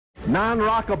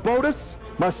Non-rockabotus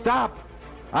must stop.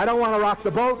 I don't want to rock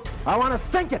the boat. I want to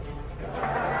sink it.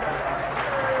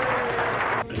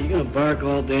 Are you going to bark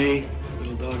all day,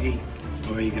 little doggy,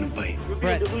 or are you going to bite? You're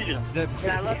being delusional.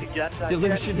 I love you, Jeff.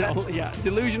 Delusional, yeah.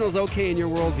 Delusional is okay in your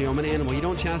worldview. I'm an animal. You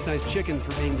don't chastise chickens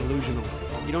for being delusional.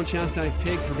 You don't chastise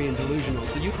pigs for being delusional.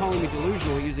 So you calling me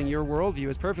delusional using your worldview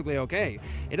is perfectly okay.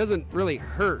 It doesn't really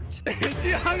hurt.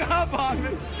 She hung up on me.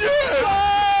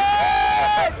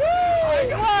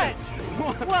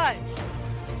 What?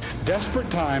 Desperate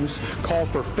times call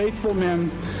for faithful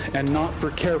men and not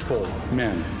for careful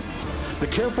men. The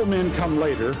careful men come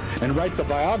later and write the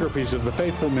biographies of the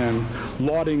faithful men,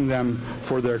 lauding them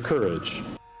for their courage.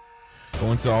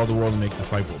 Go into all the world and make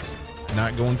disciples.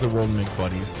 Not go into the world and make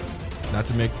buddies. Not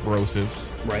to make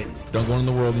brosives. Right. Don't go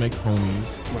into the world and make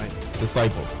homies. Right.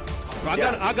 Disciples. I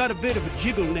got a bit of a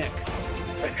jiggle neck.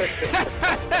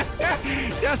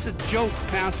 That's a joke,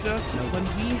 Pastor. When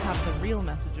we have the real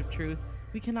message of truth,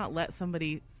 we cannot let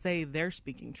somebody say they're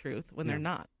speaking truth when they're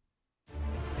not.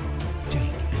 Take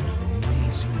an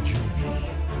amazing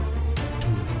journey to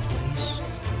a place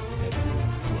that will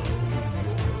blow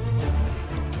your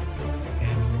mind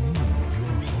and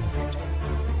move your heart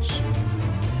so you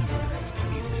will never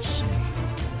be the same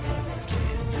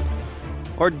again.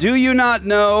 Or do you not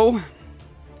know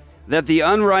that the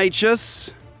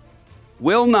unrighteous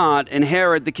will not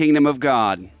inherit the kingdom of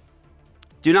God?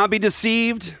 Do not be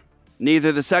deceived.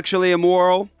 Neither the sexually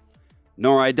immoral,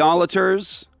 nor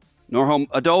idolaters, nor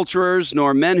adulterers,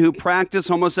 nor men who practice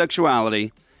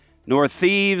homosexuality, nor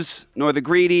thieves, nor the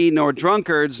greedy, nor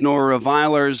drunkards, nor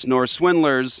revilers, nor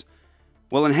swindlers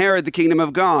will inherit the kingdom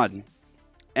of God.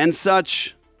 And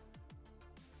such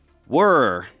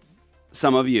were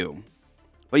some of you.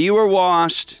 But you were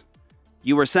washed,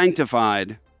 you were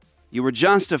sanctified, you were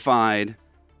justified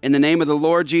in the name of the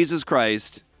Lord Jesus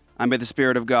Christ and by the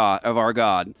Spirit of God, of our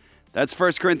God. That's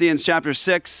 1 Corinthians chapter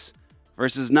 6,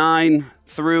 verses 9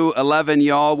 through 11,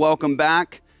 y'all. Welcome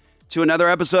back to another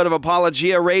episode of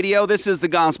Apologia Radio. This is the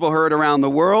gospel heard around the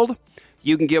world.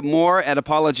 You can get more at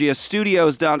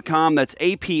apologiastudios.com. That's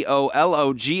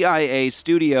APOLOGIA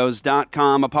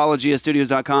studios.com,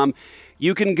 apologiastudios.com.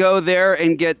 You can go there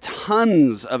and get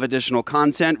tons of additional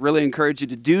content. Really encourage you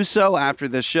to do so after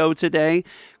the show today.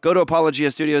 Go to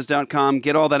apologiastudios.com.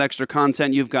 Get all that extra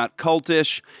content. You've got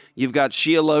Cultish. You've got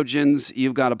Sheologians.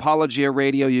 You've got Apologia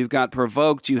Radio. You've got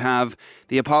Provoked. You have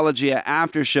the Apologia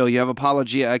After Show. You have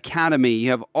Apologia Academy. You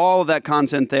have all of that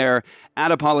content there at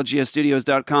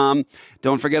apologiastudios.com.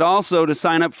 Don't forget also to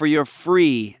sign up for your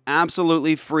free,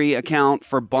 absolutely free account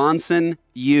for Bahnsen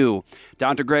U.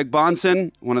 Dr. Greg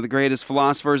Bahnsen, one of the greatest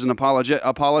philosophers and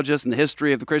apologists in the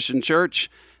history of the Christian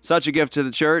church, such a gift to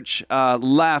the church,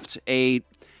 left a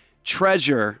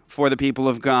treasure for the people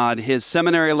of God. His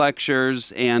seminary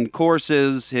lectures and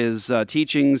courses, his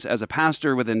teachings as a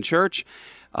pastor within church,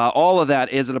 all of that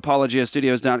is at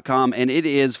apologiastudios.com, and it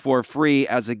is for free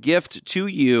as a gift to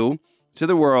you, to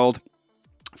the world,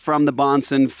 from the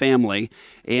Bahnsen family,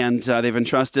 and they've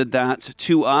entrusted that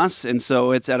to us, and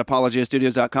so it's at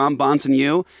apologiastudios.com. Bahnsen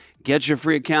U, get your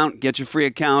free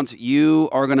account, You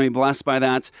are going to be blessed by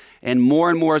that, and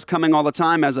more is coming all the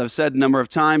time. As I've said a number of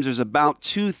times, there's about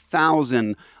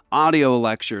 2,000 audio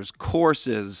lectures,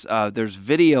 courses, there's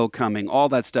video coming, all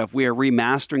that stuff. We are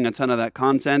remastering a ton of that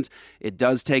content. It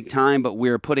does take time, but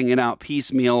we're putting it out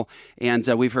piecemeal, and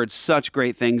we've heard such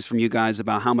great things from you guys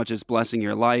about how much it's blessing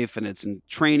your life, and it's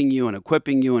training you and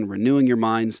equipping you and renewing your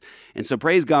minds. And so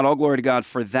praise God, all glory to God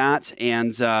for that,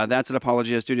 and that's at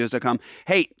apologiastudios.com.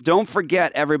 Hey, don't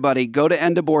forget, everybody, go to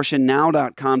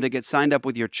endabortionnow.com to get signed up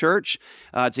with your church,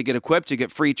 to get equipped, to get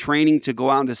free training, to go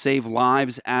out and to save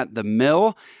lives at the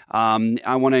mill.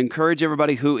 I want to encourage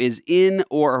everybody who is in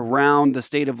or around the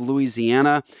state of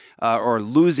Louisiana, or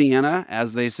Louisiana,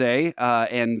 as they say,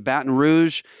 and Baton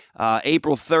Rouge.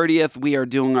 April 30th, we are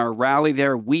doing our rally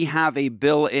there. We have a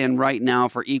bill in right now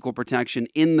for equal protection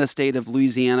in the state of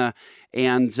Louisiana,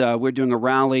 and we're doing a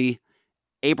rally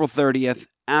April 30th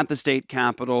at the state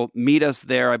capitol. Meet us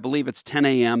there. I believe it's 10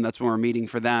 a.m. That's when we're meeting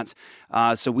for that.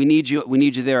 So we need you. We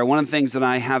need you there. One of the things that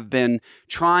I have been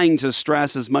trying to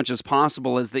stress as much as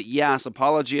possible is that, yes,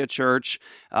 Apologia Church,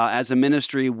 as a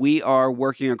ministry, we are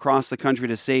working across the country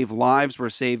to save lives. We're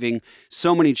saving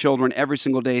so many children every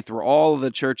single day through all of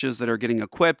the churches that are getting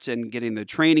equipped and getting the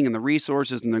training and the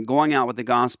resources, and they're going out with the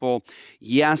gospel.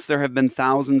 Yes, there have been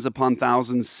thousands upon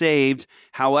thousands saved.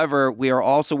 However, we are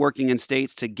also working in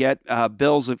states to get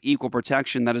bills of equal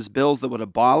protection, that is, bills that would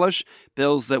abolish,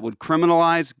 bills that would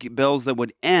criminalize, bills that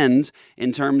would end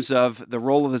in terms of the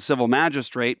role of the civil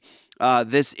magistrate,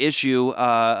 this issue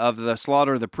of the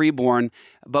slaughter of the preborn,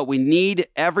 but we need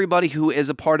everybody who is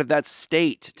a part of that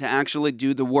state to actually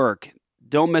do the work.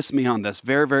 Don't miss me on this.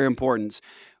 Very, very important.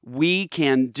 We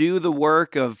can do the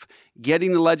work of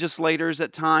getting the legislators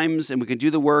at times, and we can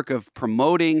do the work of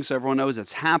promoting so everyone knows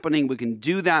it's happening. We can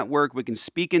do that work. We can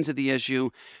speak into the issue.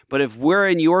 But if we're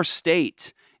in your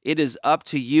state, it is up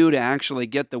to you to actually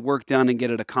get the work done and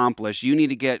get it accomplished. You need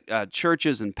to get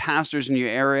churches and pastors in your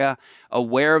area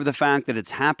aware of the fact that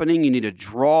it's happening. You need to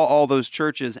draw all those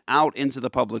churches out into the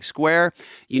public square.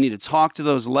 You need to talk to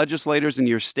those legislators in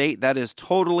your state. That is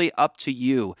totally up to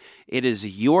you. It is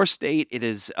your state. It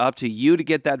is up to you to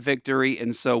get that victory.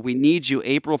 And so we need you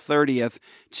April 30th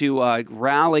to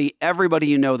rally everybody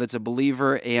you know that's a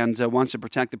believer and wants to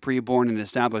protect the preborn and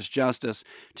establish justice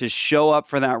to show up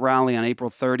for that rally on April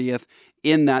 30th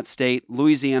in that state,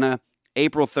 Louisiana,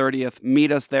 April 30th.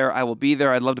 Meet us there. I will be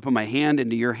there. I'd love to put my hand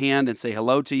into your hand and say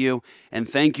hello to you and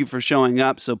thank you for showing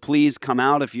up. So please come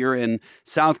out if you're in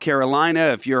South Carolina,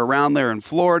 if you're around there in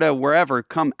Florida, wherever,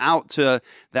 come out to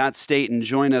that state and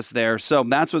join us there. So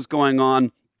that's what's going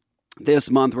on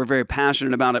this month. We're very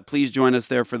passionate about it. Please join us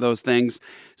there for those things.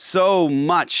 So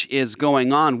much is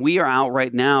going on. We are out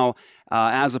right now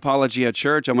as Apologia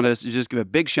Church. I'm going to just give a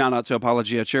big shout out to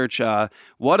Apologia Church.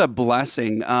 What a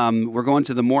blessing. We're going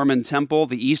to the Mormon Temple,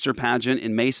 the Easter pageant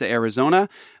in Mesa, Arizona.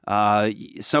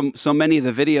 So many of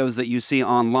the videos that you see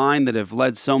online that have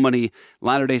led so many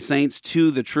Latter-day Saints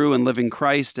to the true and living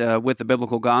Christ with the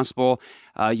biblical gospel.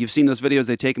 You've seen those videos.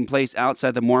 They've taken place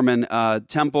outside the Mormon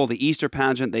Temple, the Easter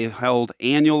pageant they held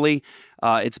annually.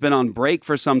 It's been on break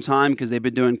for some time because they've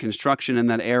been doing construction in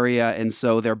that area, and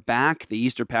so they're back. The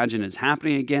Easter pageant is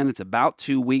happening again. It's about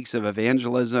 2 weeks of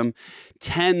evangelism.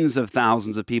 Tens of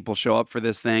thousands of people show up for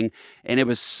this thing, and it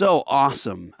was so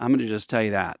awesome. I'm going to just tell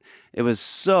you that. It was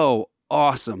so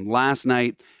awesome. Last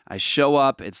night, I show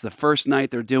up. It's the first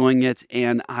night they're doing it,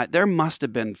 and there must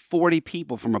have been 40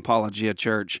 people from Apologia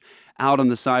Church out on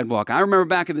the sidewalk. I remember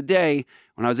back in the day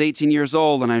when I was 18 years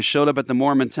old and I showed up at the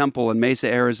Mormon Temple in Mesa,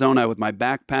 Arizona with my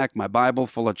backpack, my Bible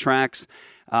full of tracts.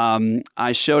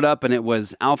 I showed up and it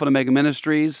was Alpha and Omega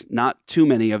Ministries, not too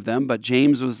many of them, but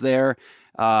James was there.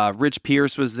 Rich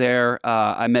Pierce was there.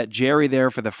 I met Jerry there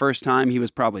for the first time. He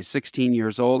was probably 16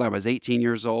 years old. I was 18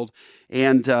 years old.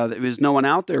 And there was no one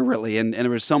out there really. And there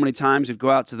were so many times we'd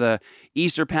go out to the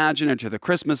Easter pageant or to the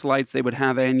Christmas lights they would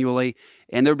have annually.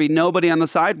 And there'd be nobody on the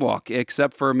sidewalk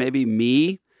except for maybe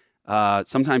me,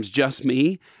 sometimes just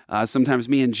me, sometimes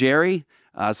me and Jerry.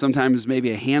 Sometimes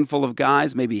maybe a handful of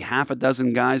guys, maybe half a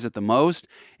dozen guys at the most.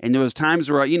 And there was times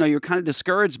where, you're kind of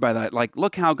discouraged by that. Like,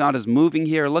 look how God is moving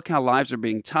here. Look how lives are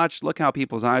being touched. Look how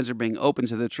people's eyes are being opened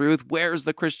to the truth. Where's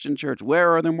the Christian church?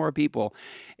 Where are there more people?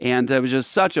 And it was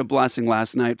just such a blessing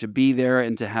last night to be there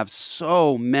and to have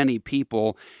so many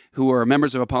people who are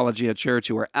members of Apologia Church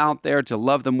who were out there to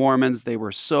love the Mormons. They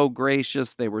were so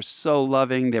gracious. They were so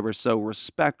loving. They were so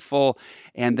respectful.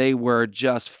 And they were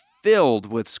just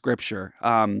filled with Scripture.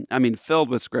 Filled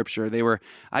with Scripture.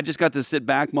 I just got to sit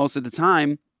back most of the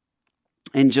time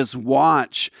and just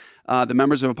watch the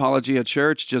members of Apologia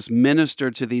Church just minister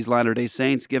to these Latter-day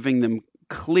Saints, giving them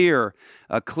clear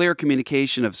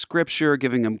communication of Scripture,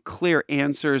 giving them clear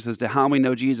answers as to how we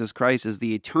know Jesus Christ is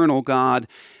the eternal God,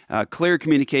 clear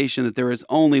communication that there is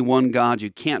only one God,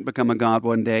 you can't become a God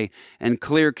one day, and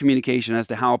clear communication as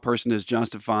to how a person is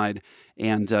justified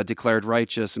and declared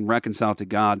righteous and reconciled to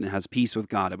God and has peace with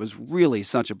God. It was really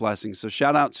such a blessing. So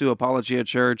shout out to Apologia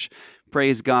Church.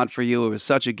 Praise God for you. It was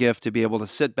such a gift to be able to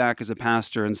sit back as a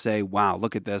pastor and say, wow,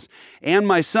 look at this. And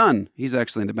my son, he's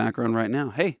actually in the background right now.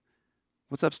 Hey,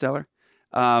 what's up, Stellar?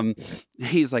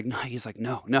 He's like,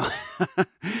 no.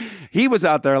 He was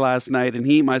out there last night,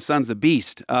 and my son's a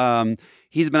beast.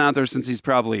 He's been out there since he's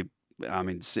probably, I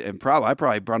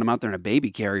probably brought him out there in a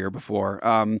baby carrier before.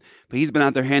 But he's been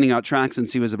out there handing out tracts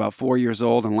since he was about 4 years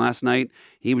old. And last night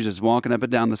he was just walking up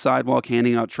and down the sidewalk,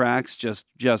 handing out tracts.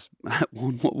 Just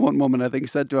one woman, I think,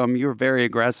 said to him, "You're very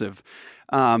aggressive."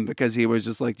 Because he was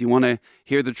just like, "Do you want to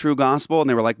hear the true gospel?" And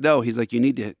they were like, "No." He's like, "You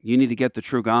need to get the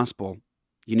true gospel.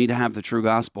 You need to have the true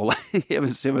gospel."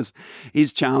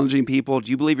 He's challenging people.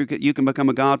 Do you believe you can become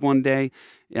a God one day?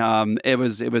 It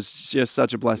was just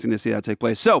such a blessing to see that take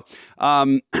place. So,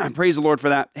 praise the Lord for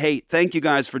that. Hey, thank you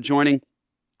guys for joining.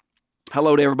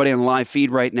 Hello to everybody on the live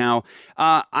feed right now.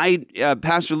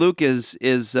 Pastor Luke is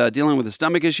dealing with a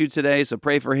stomach issue today, so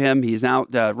pray for him. He's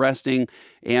out resting,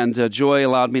 and Joy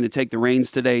allowed me to take the reins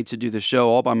today to do the show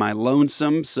all by my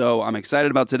lonesome, so I'm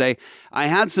excited about today. I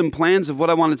had some plans of what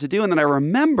I wanted to do, and then I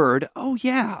remembered, oh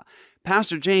yeah,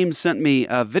 Pastor James sent me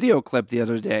a video clip the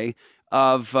other day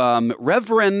of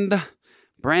Reverend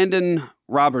Brandon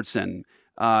Robertson.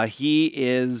 He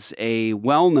is a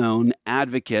well-known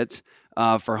advocate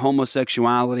for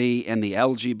homosexuality and the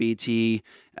LGBT,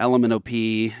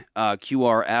 LMNOP,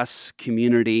 QRS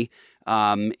community.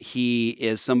 He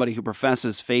is somebody who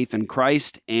professes faith in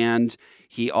Christ, and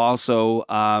he also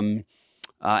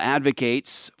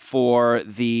advocates for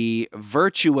the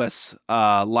virtuous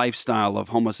lifestyle of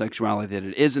homosexuality, that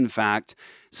it is, in fact,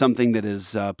 something that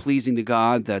is pleasing to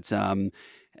God, that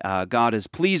God is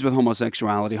pleased with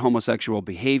homosexuality, homosexual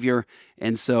behavior,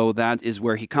 and so that is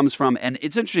where he comes from. And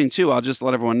it's interesting, too, I'll just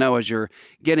let everyone know as you're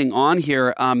getting on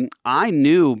here, I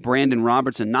knew Brandon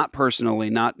Robertson, not personally,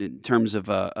 not in terms of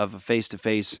a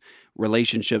face-to-face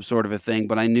relationship sort of a thing,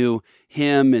 but I knew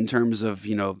him in terms of,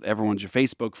 everyone's your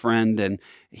Facebook friend, and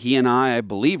he and I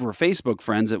believe, were Facebook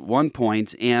friends at one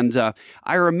point, and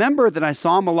I remember that I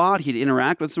saw him a lot. He'd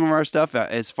interact with some of our stuff.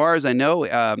 As far as I know,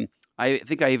 I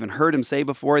think I even heard him say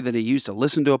before that he used to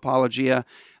listen to Apologia.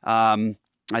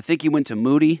 I think he went to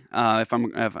Moody.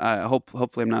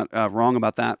 Hopefully I'm not wrong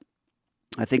about that.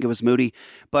 I think it was Moody.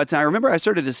 But I remember I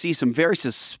started to see some very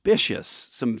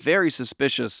suspicious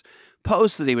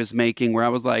posts that he was making where I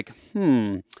was like,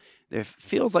 it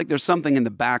feels like there's something in the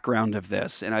background of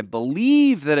this. And I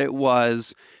believe that it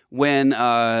was when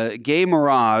gay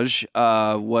marriage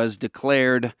was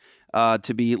declared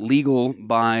to be legal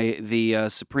by the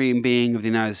supreme being of the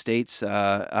United States.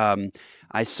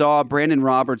 I saw Brandon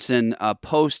Robertson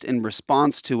post in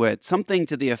response to it something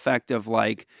to the effect of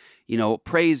like,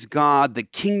 praise God, the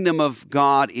kingdom of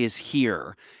God is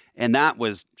here. And that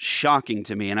was shocking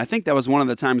to me. And I think that was one of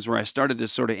the times where I started to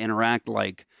sort of interact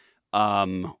like,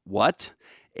 what?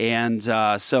 And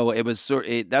so it was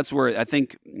that's where I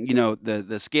think,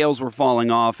 the scales were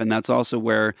falling off. And that's also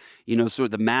where, sort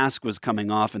of the mask was coming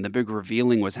off and the big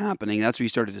revealing was happening. That's where you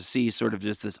started to see sort of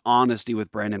just this honesty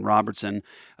with Brandon Robertson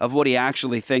of what he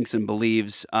actually thinks and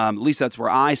believes. At least that's where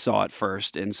I saw it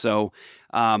first. And so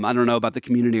I don't know about the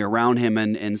community around him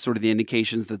and sort of the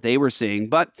indications that they were seeing.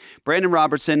 But Brandon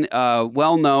Robertson,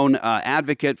 well-known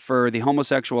advocate for the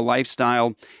homosexual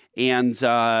lifestyle, and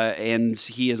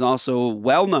he is also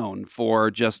well known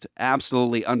for just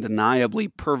absolutely undeniably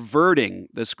perverting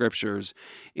the scriptures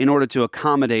in order to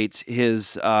accommodate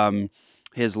his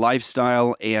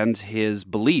lifestyle and his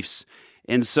beliefs.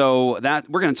 And so that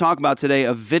we're going to talk about today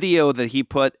a video that he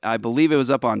put, I believe it was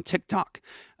up on TikTok.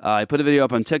 I put a video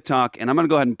up on TikTok, and I'm going to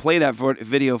go ahead and play that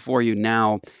video for you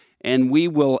now, and we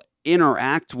will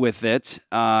interact with it.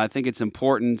 I think it's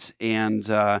important, and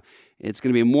it's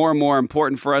going to be more and more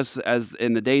important for us as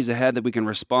in the days ahead that we can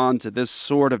respond to this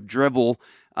sort of drivel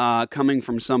coming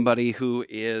from somebody who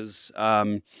is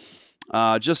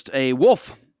just a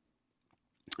wolf.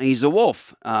 He's a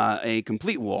wolf, a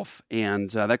complete wolf, and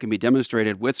that can be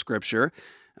demonstrated with Scripture.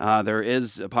 There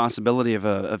is a possibility of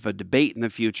a debate in the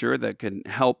future that can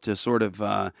help to sort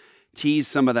of tease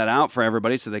some of that out for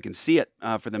everybody so they can see it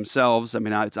for themselves. I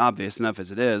mean, it's obvious enough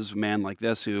as it is. A man like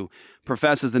this who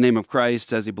professes the name of Christ,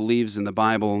 says he believes in the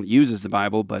Bible, uses the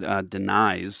Bible, but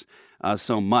denies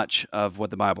so much of what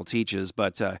the Bible teaches.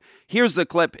 But here's the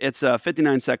clip. It's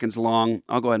 59 seconds long.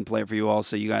 I'll go ahead and play it for you all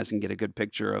so you guys can get a good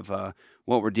picture of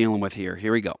what we're dealing with here.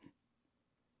 Here we go.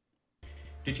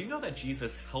 Did you know that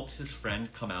Jesus helped his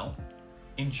friend come out?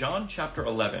 In John chapter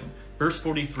 11, verse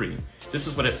 43, this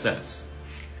is what it says.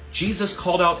 Jesus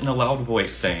called out in a loud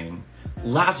voice saying,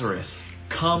 "Lazarus,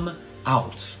 come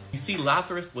out." You see,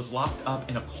 Lazarus was locked up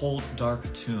in a cold,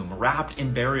 dark tomb, wrapped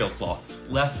in burial cloths,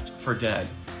 left for dead.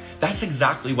 That's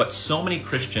exactly what so many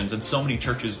Christians and so many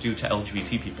churches do to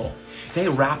LGBT people. They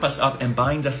wrap us up and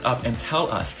bind us up and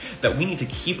tell us that we need to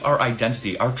keep our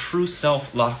identity, our true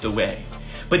self, locked away.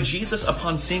 But Jesus,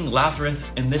 upon seeing Lazarus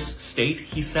in this state,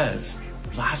 he says,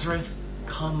 "Lazarus,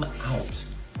 come out.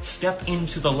 Step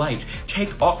into the light.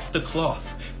 Take off the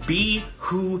cloth. Be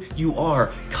who you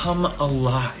are. Come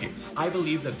alive." I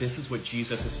believe that this is what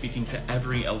Jesus is speaking to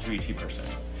every LGBT person.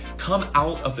 Come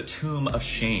out of the tomb of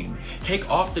shame. Take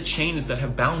off the chains that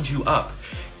have bound you up.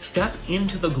 Step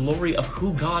into the glory of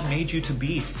who God made you to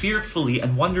be, fearfully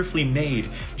and wonderfully made,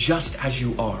 just as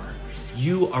you are.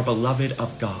 You are beloved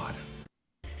of God.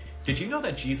 Did you know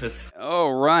that Jesus...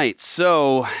 All right.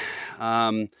 So,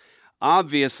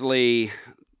 obviously,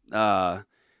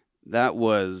 that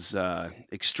was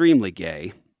extremely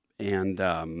gay, and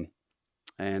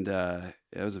it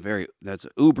was that's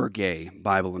uber gay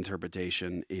Bible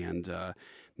interpretation and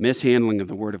mishandling of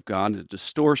the Word of God, a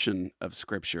distortion of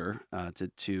Scripture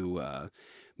to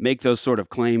make those sort of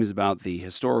claims about the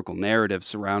historical narrative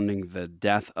surrounding the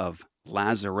death of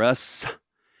Lazarus.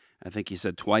 I think he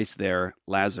said twice there,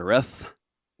 Lazarus,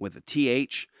 with a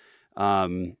TH.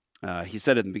 He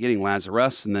said at the beginning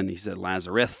Lazarus, and then he said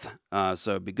Lazarus.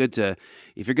 So it'd be good to,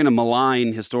 if you're going to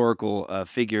malign historical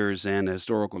figures and a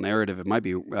historical narrative, it might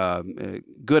be a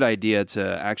good idea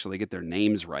to actually get their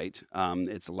names right.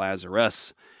 It's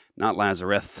Lazarus, not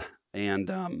Lazarus.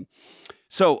 And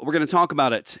so we're going to talk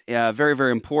about it. Very,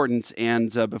 very important.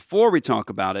 And before we talk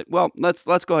about it, well, let's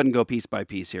go ahead and go piece by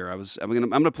piece here. I'm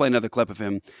going to play another clip of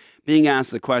him being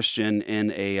asked the question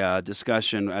in a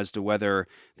discussion as to whether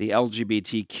the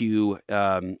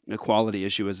LGBTQ equality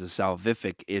issue is a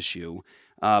salvific issue.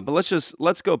 But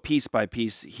let's go piece by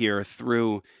piece here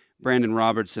through Brandon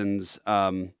Robertson's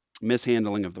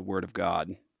mishandling of the Word of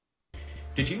God.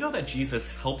 Did you know that Jesus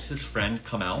helped his friend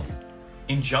come out?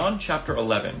 In John chapter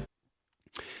 11.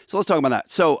 So let's talk about that.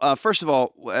 So first of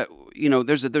all,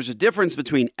 there's a difference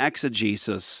between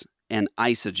exegesis and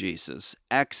eisegesis.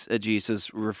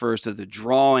 Exegesis refers to the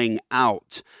drawing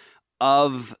out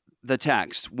of the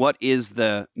text. What is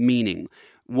the meaning?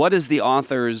 What is the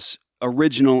author's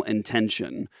original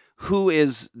intention? Who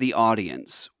is the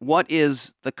audience? What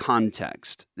is the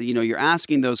context? You're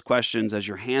asking those questions as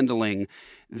you're handling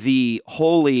the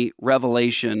holy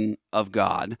revelation of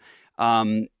God.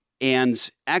 And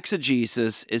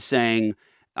exegesis is saying,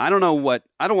 I don't want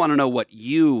to know what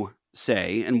you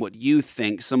say and what you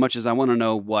think so much as I want to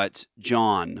know what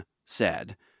John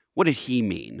said. What did he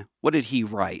mean? What did he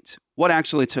write? What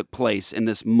actually took place in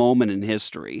this moment in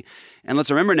history? And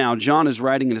let's remember now, John is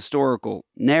writing an historical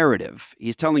narrative.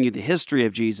 He's telling you the history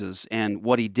of Jesus and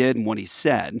what he did and what he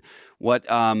said, what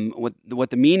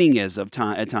the meaning is at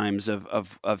times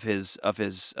of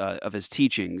his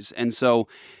teachings. And so,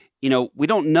 we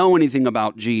don't know anything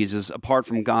about Jesus apart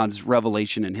from God's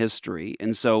revelation in history.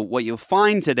 And so what you'll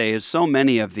find today is so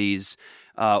many of these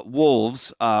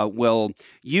wolves will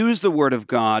use the Word of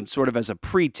God sort of as a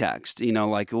pretext,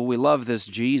 like, well, we love this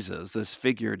Jesus, this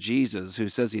figure Jesus who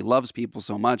says he loves people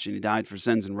so much and he died for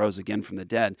sins and rose again from the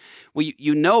dead. Well,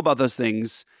 you know about those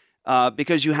things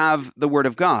because you have the Word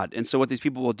of God. And so what these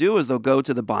people will do is they'll go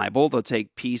to the Bible, they'll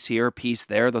take piece here, piece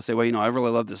there. They'll say, well, I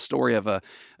really love the story of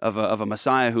a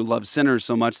Messiah who loves sinners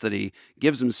so much that he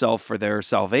gives himself for their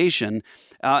salvation.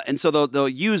 And so they'll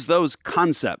use those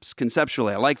concepts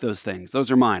conceptually. I like those things. Those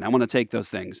are mine. I want to take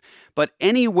those things. But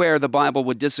anywhere the Bible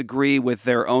would disagree with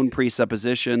their own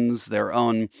presuppositions, their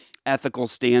own ethical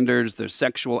standards, their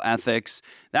sexual ethics,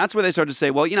 that's where they start to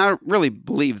say, well, I don't really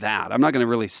believe that. I'm not going to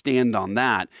really stand on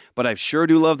that, but I sure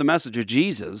do love the message of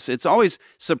Jesus. It's always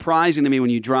surprising to me when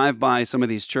you drive by some of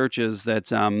these churches that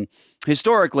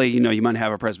historically, you might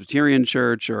have a Presbyterian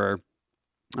church or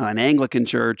an Anglican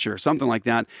church or something like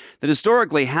that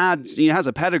historically has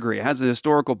a pedigree, it has a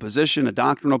historical position, a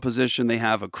doctrinal position. They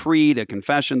have a creed, a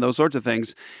confession, those sorts of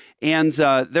things. And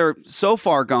they're so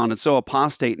far gone and so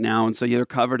apostate now. And so they're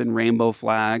covered in rainbow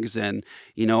flags and,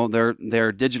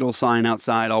 their digital sign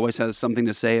outside always has something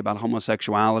to say about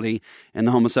homosexuality and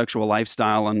the homosexual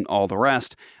lifestyle and all the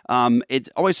rest. It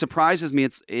always surprises me.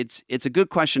 It's a good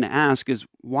question to ask is,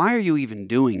 why are you even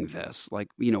doing this? Like,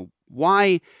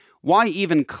 why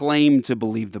even claim to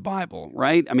believe the Bible,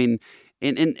 right? I mean,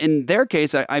 in their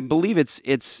case, I believe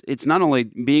it's not only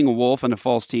being a wolf and a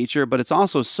false teacher, but it's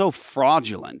also so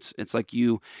fraudulent. It's like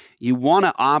you want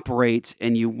to operate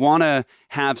and you want to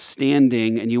have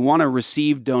standing and you want to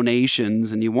receive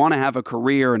donations and you want to have a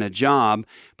career and a job,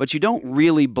 but you don't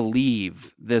really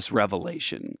believe this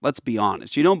revelation. Let's be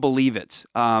honest. You don't believe it.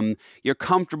 You're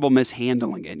comfortable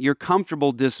mishandling it. You're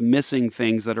comfortable dismissing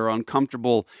things that are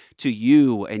uncomfortable to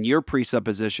you and your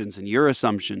presuppositions and your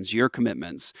assumptions, your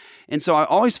commitments. And so I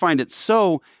always find it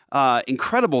so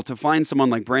incredible to find someone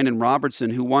like Brandon Robertson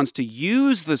who wants to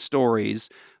use the stories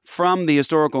from the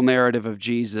historical narrative of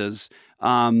Jesus,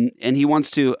 and he wants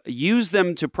to use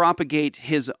them to propagate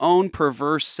his own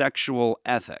perverse sexual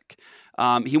ethic.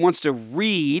 He wants to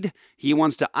eisegete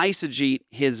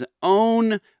his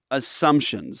own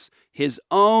assumptions, his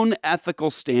own ethical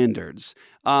standards,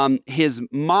 his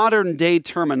modern day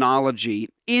terminology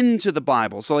into the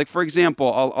Bible. So like, for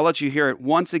example, I'll let you hear it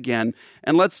once again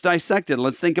and let's dissect it.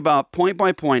 Let's think about point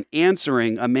by point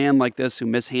answering a man like this who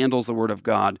mishandles the Word of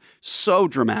God so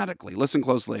dramatically. Listen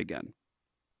closely again.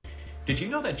 Did you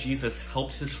know that Jesus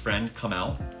helped his friend come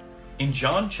out? In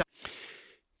John chapter...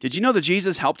 Did you know that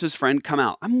Jesus helped his friend come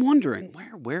out? I'm wondering,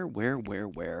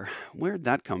 where'd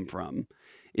that come from?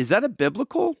 Is that a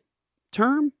biblical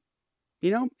term?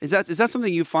 Is that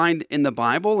something you find in the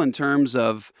Bible in terms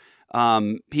of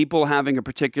people having a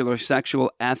particular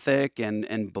sexual ethic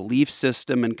and belief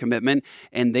system and commitment,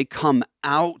 and they come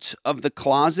out of the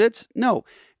closet? No,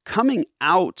 coming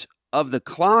out of the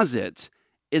closet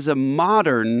is a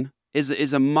modern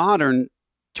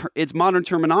it's modern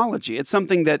terminology. It's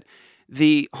something that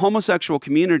the homosexual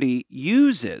community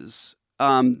uses.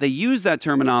 They use that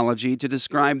terminology to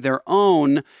describe their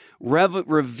own,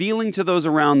 revealing to those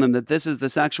around them that this is the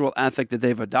sexual ethic that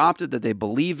they've adopted, that they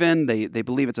believe in. They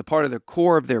believe it's a part of their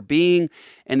core of their being,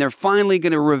 and they're finally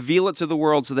going to reveal it to the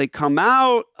world. So they come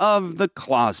out of the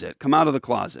closet.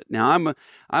 Now,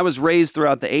 I was raised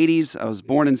throughout the 80s. I was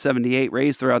born in 78,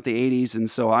 raised throughout the 80s, and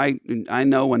so I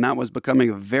know when that was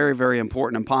becoming a very, very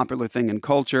important and popular thing in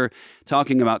culture,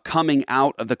 talking about coming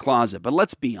out of the closet. But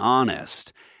let's be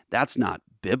honest. That's not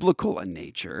biblical in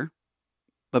nature.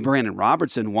 But Brandon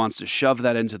Robertson wants to shove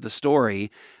that into the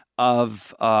story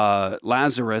of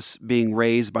Lazarus being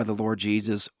raised by the Lord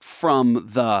Jesus from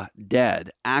the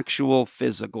dead, actual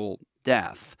physical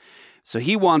death. So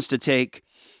he wants to take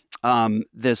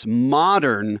this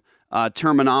modern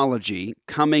terminology,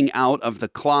 coming out of the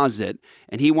closet,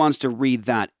 and he wants to read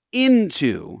that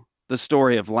into the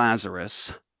story of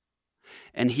Lazarus.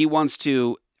 And he wants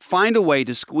to find a way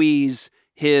to squeeze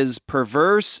his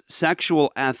perverse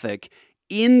sexual ethic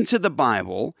into the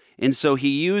Bible. And so he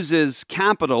uses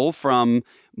capital from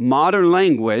modern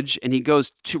language, and he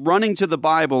goes to running to the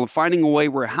Bible and finding a way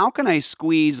where, how can I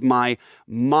squeeze my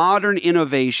modern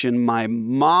innovation, my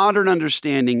modern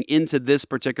understanding into this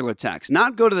particular text?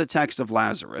 Not go to the text of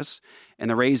Lazarus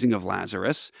and the raising of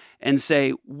Lazarus and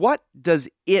say, what does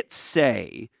it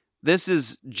say? This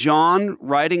is John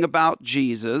writing about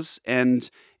Jesus, and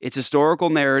it's historical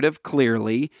narrative,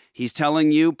 clearly. He's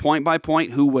telling you point by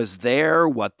point who was there,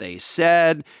 what they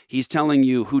said. He's telling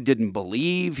you who didn't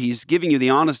believe. He's giving you the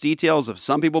honest details of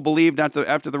some people believed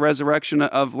after the resurrection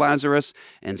of Lazarus,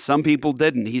 and some people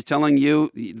didn't. He's telling you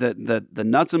the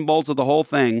nuts and bolts of the whole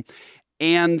thing.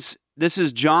 And this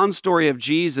is John's story of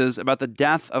Jesus about the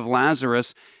death of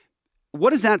Lazarus.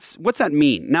 What's that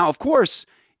mean? Now, of course,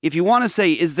 if you want to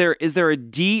say, is there a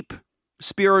deep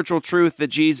spiritual truth that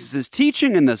Jesus is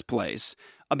teaching in this place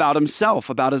about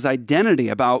himself, about his identity,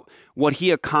 about what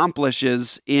he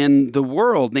accomplishes in the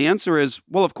world? And the answer is,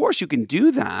 well, of course you can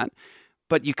do that,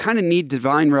 but you kind of need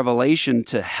divine revelation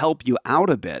to help you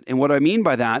out a bit. And what I mean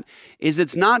by that is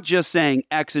it's not just saying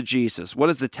exegesis. What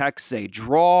does the text say?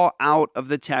 Draw out of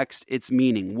the text its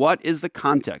meaning. What is the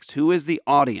context? Who is the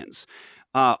audience?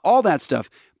 All that stuff.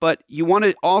 But you want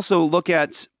to also look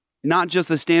at not just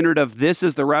the standard of this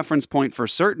is the reference point for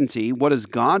certainty, what does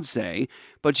God say,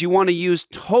 but you want to use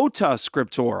tota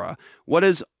scriptura. What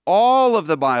does all of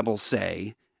the Bible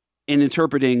say in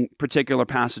interpreting particular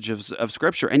passages of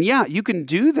Scripture? And yeah, you can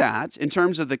do that in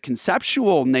terms of the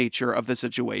conceptual nature of the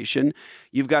situation.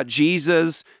 You've got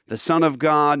Jesus, the Son of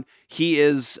God. He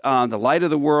is the light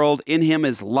of the world. In him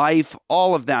is life,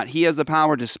 all of that. He has the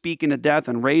power to speak into death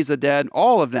and raise the dead,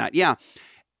 all of that. Yeah.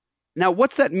 Now,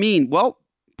 what's that mean? Well,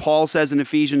 Paul says in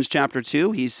Ephesians chapter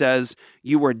 2, he says,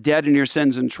 you were dead in your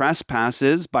sins and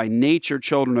trespasses, by nature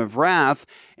children of wrath.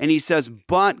 And he says,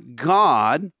 but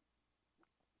God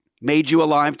made you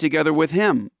alive together with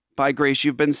him. By grace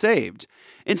you've been saved.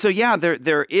 And so, yeah,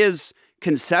 there is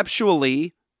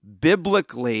conceptually,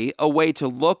 biblically, a way to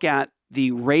look at the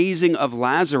raising of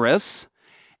Lazarus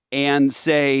and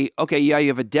say, okay, yeah, you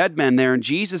have a dead man there, and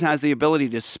Jesus has the ability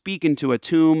to speak into a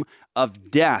tomb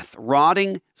of death,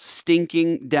 rotting,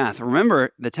 stinking death.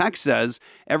 Remember, the text says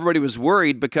everybody was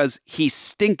worried because he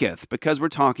stinketh, because we're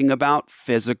talking about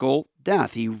physical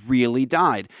death. He really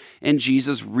died, and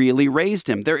Jesus really raised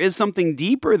him. There is something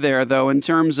deeper there, though, in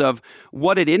terms of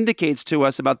what it indicates to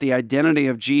us about the identity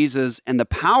of Jesus and the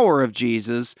power of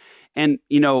Jesus. And,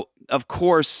 of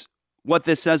course, what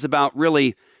this says about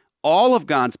really all of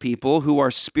God's people who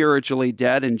are spiritually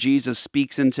dead, and Jesus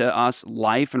speaks into us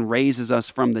life and raises us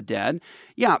from the dead.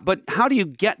 Yeah, but how do you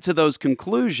get to those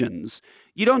conclusions?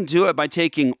 You don't do it by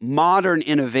taking modern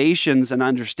innovations and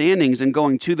understandings and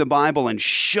going to the Bible and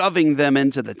shoving them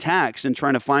into the text and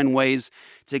trying to find ways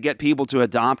to get people to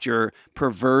adopt your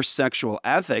perverse sexual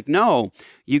ethic. No,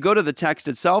 you go to the text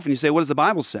itself and you say, what does the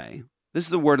Bible say? This is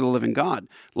the word of the living God.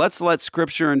 Let's let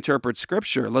Scripture interpret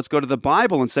Scripture. Let's go to the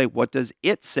Bible and say, what does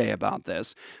it say about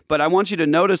this? But I want you to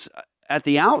notice at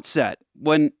the outset,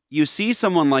 when you see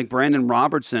someone like Brandon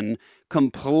Robertson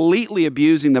completely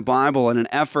abusing the Bible in an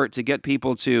effort to get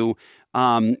people to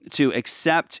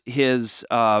accept his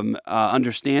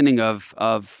understanding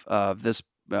of this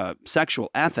sexual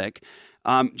ethic,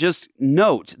 just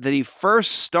note that he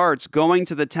first starts going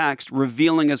to the text,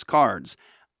 revealing his cards.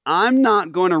 I'm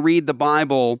not going to read the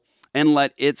Bible and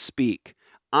let it speak.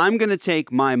 I'm going to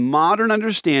take my modern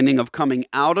understanding of coming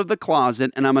out of the closet,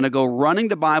 and I'm going to go running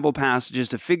to Bible passages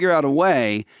to figure out a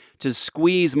way to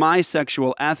squeeze my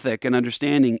sexual ethic and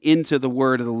understanding into the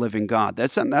word of the living God.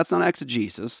 That's not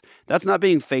exegesis. That's not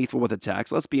being faithful with the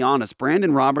text. Let's be honest.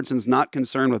 Brandon Robertson's not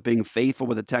concerned with being faithful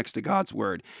with the text of God's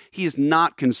word. He's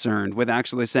not concerned with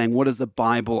actually saying, what does the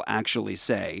Bible actually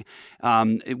say?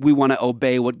 We want to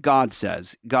obey what God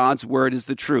says. God's word is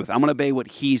the truth. I'm going to obey what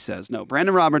he says. No,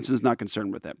 Brandon Robertson's not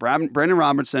concerned with that. Brandon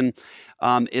Robertson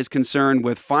is concerned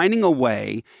with finding a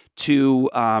way to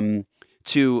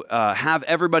have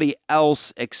everybody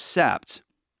else accept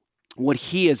what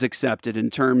he has accepted in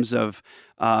terms of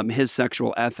his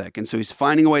sexual ethic. And so he's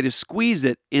finding a way to squeeze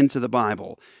it into the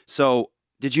Bible. So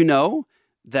did you know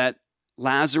that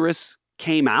Lazarus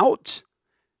came out?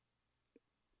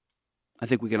 I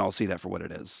think we can all see that for what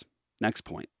it is. Next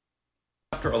point.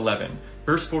 Chapter 11,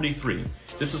 verse 43,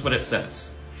 this is what it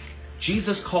says.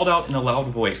 Jesus called out in a loud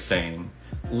voice saying,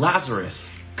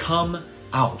 Lazarus, come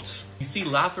out. You see,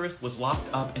 Lazarus was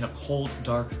locked up in a cold,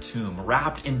 dark tomb,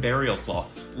 wrapped in burial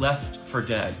cloths, left for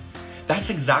dead. That's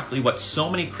exactly what so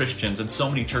many Christians and so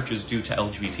many churches do to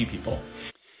LGBT people.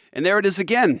 And there it is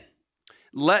again.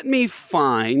 Let me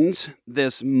find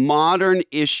this modern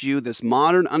issue, this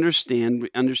modern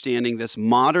understanding, this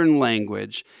modern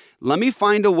language. Let me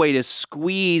find a way to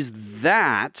squeeze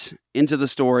that into the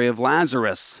story of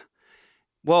Lazarus.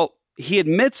 Well, he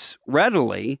admits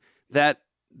readily that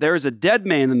there is a dead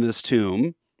man in this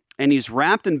tomb, and he's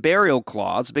wrapped in burial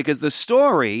cloths because the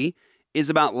story is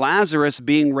about Lazarus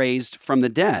being raised from the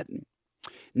dead.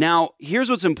 Now, here's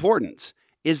what's important,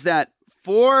 is that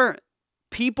for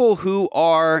people who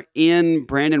are in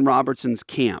Brandon Robertson's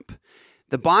camp,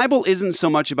 the Bible isn't so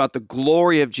much about the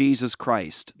glory of Jesus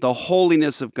Christ, the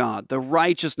holiness of God, the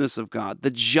righteousness of God,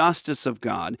 the justice of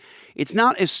God. It's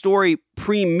not a story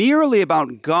primarily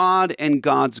about God and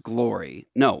God's glory.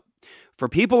 No. For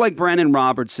people like Brandon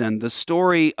Robertson, the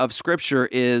story of Scripture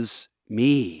is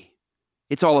me.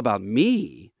 It's all about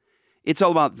me. It's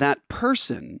all about that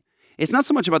person. It's not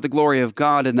so much about the glory of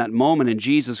God in that moment and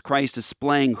Jesus Christ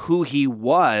displaying who he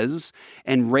was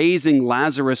and raising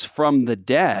Lazarus from the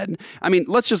dead. I mean,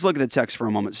 let's just look at the text for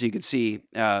a moment so you can see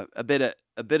a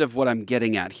bit of what I'm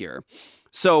getting at here.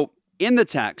 So in the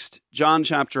text, John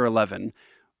chapter 11,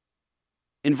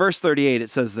 in verse 38, it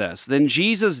says this, Then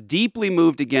Jesus, deeply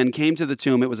moved again, came to the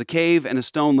tomb. It was a cave, and a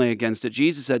stone lay against it.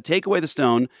 Jesus said, Take away the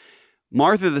stone.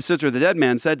 Martha, the sister of the dead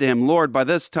man, said to him, Lord, by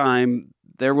this time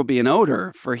there will be an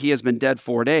odor, for he has been dead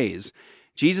 4 days.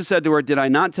 Jesus said to her, Did I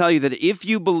not tell you that if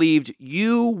you believed,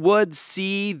 you would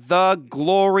see the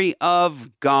glory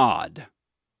of God?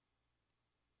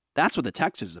 That's what the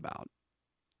text is about.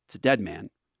 It's a dead man.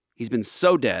 He's been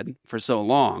so dead for so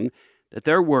long that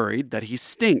they're worried that he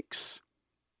stinks.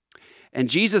 And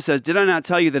Jesus says, Did I not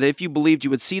tell you that if you believed, you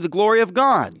would see the glory of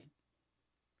God?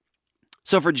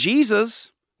 So for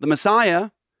Jesus, the Messiah,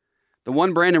 the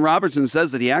one Brandon Robertson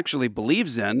says that he actually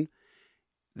believes in,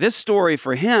 this story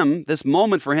for him, this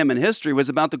moment for him in history was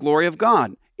about the glory of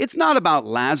God. It's not about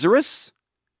Lazarus.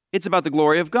 It's about the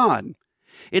glory of God.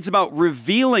 It's about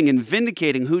revealing and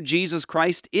vindicating who Jesus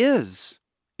Christ is.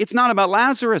 It's not about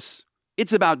Lazarus.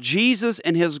 It's about Jesus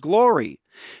and his glory.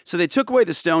 So they took away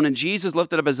the stone, and Jesus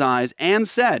lifted up his eyes and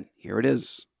said, here it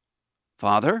is,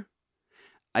 Father,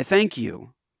 I thank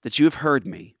you that you have heard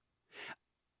me.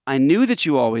 I knew that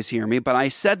you always hear me, but I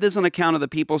said this on account of the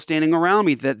people standing around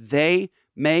me, that they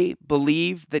may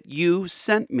believe that you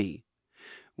sent me.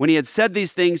 When he had said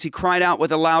these things, he cried out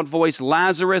with a loud voice,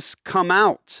 Lazarus, come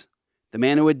out. The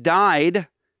man who had died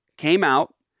came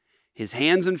out, his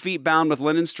hands and feet bound with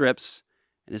linen strips,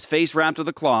 and his face wrapped with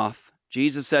a cloth.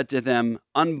 Jesus said to them,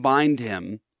 unbind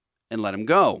him and let him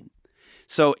go.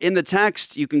 So in the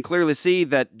text, you can clearly see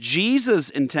that Jesus'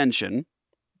 intention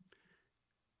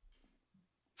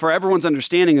for everyone's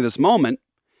understanding of this moment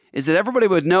is that everybody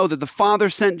would know that the Father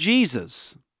sent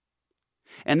Jesus.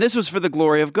 And this was for the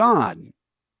glory of God.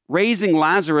 Raising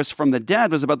Lazarus from the dead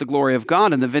was about the glory of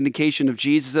God and the vindication of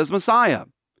Jesus as Messiah.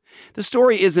 The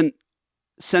story isn't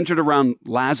centered around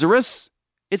Lazarus.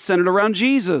 It's centered around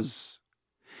Jesus.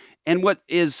 And what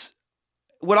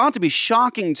ought to be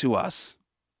shocking to us,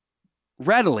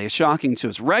 readily shocking to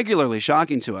us, regularly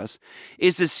shocking to us,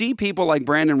 is to see people like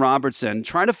Brandon Robertson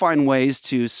try to find ways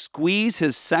to squeeze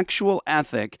his sexual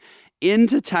ethic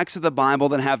into texts of the Bible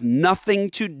that have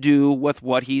nothing to do with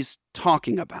what he's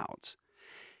talking about.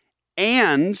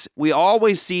 And we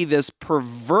always see this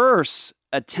perverse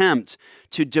attempt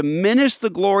to diminish the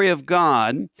glory of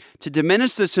God, to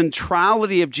diminish the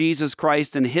centrality of Jesus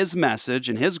Christ and his message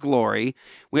and his glory.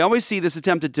 We always see this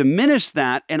attempt to diminish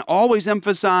that and always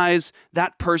emphasize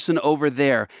that person over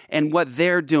there and what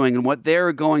they're doing and what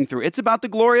they're going through. It's about the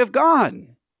glory of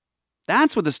God.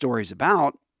 That's what the story's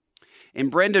about. And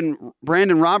Brandon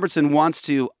Robertson wants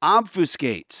to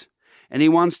obfuscate, and he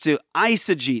wants to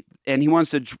eisegete, and he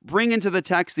wants to bring into the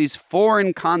text these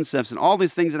foreign concepts and all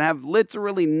these things that have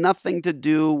literally nothing to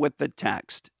do with the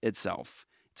text itself.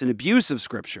 It's an abuse of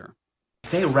Scripture.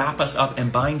 They wrap us up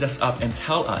and bind us up and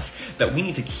tell us that we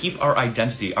need to keep our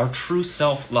identity, our true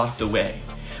self, locked away.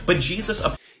 But Jesus...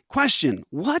 Question,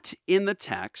 what in the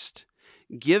text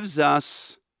gives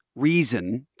us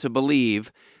reason to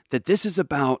believe that this is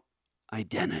about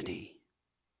identity?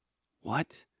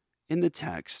 What in the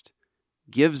text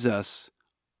gives us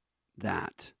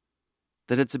that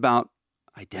it's about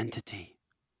identity,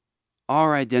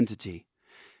 our identity?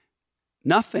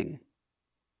 Nothing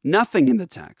in the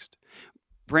text.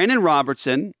 Brandon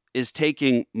Robertson is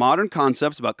taking modern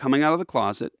concepts about coming out of the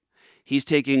closet. He's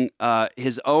taking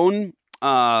his own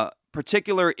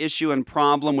particular issue and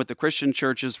problem with the Christian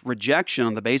church's rejection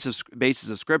on the basis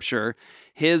of Scripture,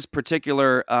 his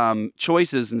particular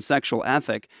choices in sexual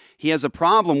ethic. He has a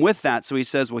problem with that, so he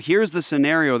says, well, here's the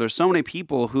scenario. There's so many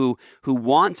people who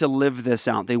want to live this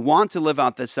out. They want to live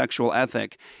out this sexual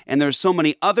ethic, and there's so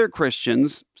many other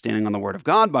Christians, standing on the Word of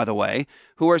God, by the way,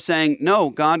 who are saying, no,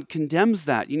 God condemns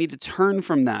that. You need to turn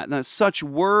from that. Now, such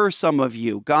were some of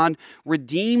you. God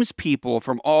redeems people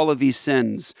from all of these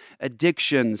sins: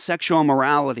 addiction, sexual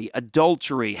immorality,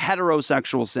 adultery,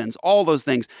 heterosexual sins, all those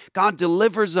things. God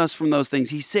delivers us from those things.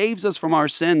 He saves us from our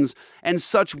sins, and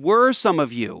such were some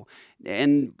of you.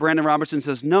 And Brandon Robertson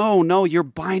says, no, you're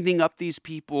binding up these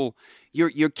people.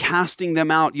 You're casting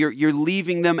them out. You're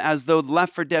leaving them as though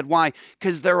left for dead. Why?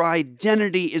 Because their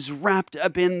identity is wrapped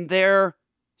up in their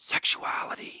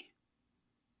sexuality.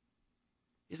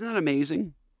 Isn't that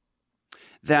amazing?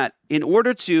 That in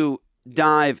order to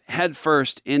dive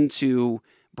headfirst into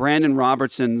Brandon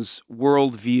Robertson's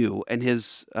worldview and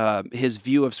his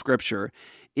view of Scripture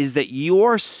is that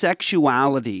your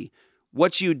sexuality,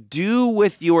 what you do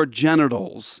with your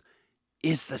genitals,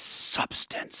 is the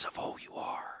substance of who you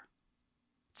are.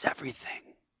 It's everything.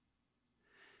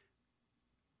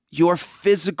 Your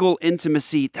physical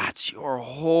intimacy, that's your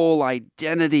whole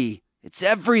identity. It's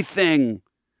everything.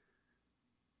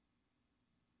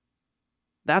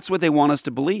 That's what they want us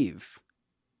to believe.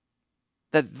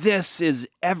 That this is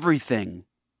everything.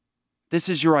 This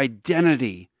is your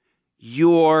identity.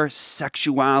 Your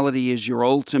sexuality is your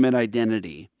ultimate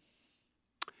identity.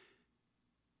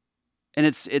 And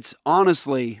it's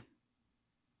honestly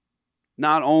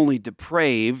not only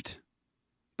depraved,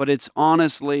 but it's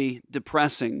honestly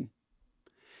depressing.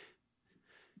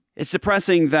 It's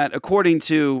depressing that, according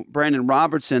to Brandon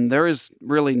Robertson, there is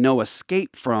really no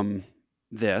escape from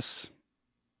this,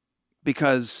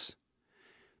 because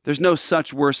there's no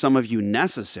such were some of you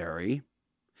necessary,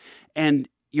 and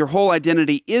your whole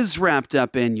identity is wrapped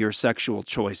up in your sexual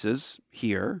choices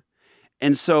here.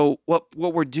 And so what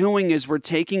we're doing is we're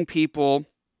taking people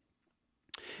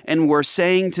and we're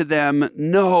saying to them,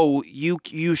 no,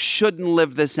 you shouldn't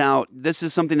live this out. This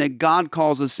is something that God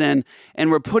calls a sin.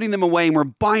 And we're putting them away and we're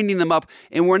binding them up,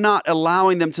 and we're not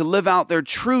allowing them to live out their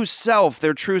true self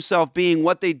being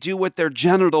what they do with their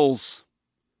genitals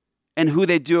and who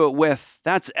they do it with.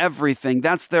 That's everything.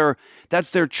 That's their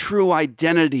true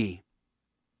identity.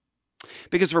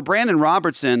 Because for Brandon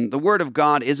Robertson, the Word of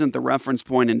God isn't the reference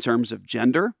point in terms of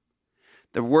gender.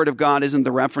 The Word of God isn't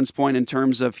the reference point in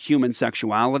terms of human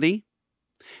sexuality.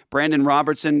 Brandon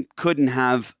Robertson couldn't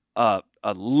have a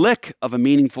lick of a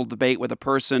meaningful debate with a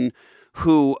person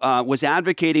who was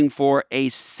advocating for a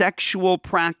sexual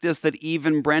practice that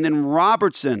even Brandon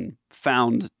Robertson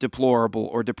found deplorable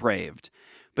or depraved.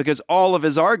 Because all of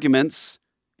his arguments,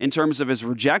 in terms of his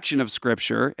rejection of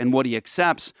Scripture and what he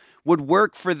accepts, would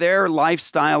work for their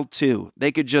lifestyle too.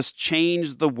 They could just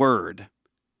change the word.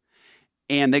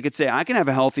 And they could say, I can have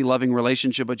a healthy, loving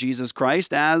relationship with Jesus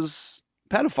Christ as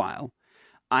a pedophile.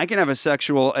 I can have a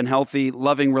sexual and healthy,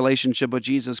 loving relationship with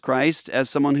Jesus Christ as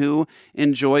someone who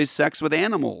enjoys sex with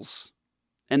animals.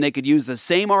 And they could use the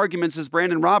same arguments as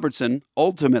Brandon Robertson,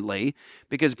 ultimately,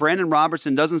 because Brandon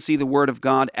Robertson doesn't see the Word of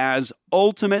God as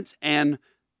ultimate and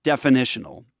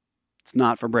definitional. It's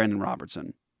not for Brandon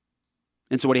Robertson.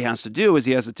 And so what he has to do is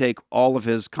he has to take all of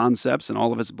his concepts and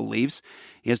all of his beliefs.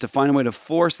 He has to find a way to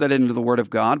force that into the Word of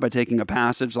God by taking a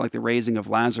passage like the raising of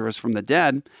Lazarus from the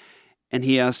dead, and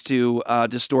he has to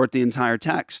distort the entire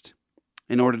text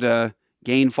in order to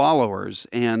gain followers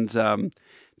and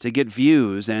to get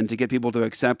views and to get people to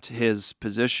accept his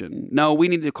position. No, we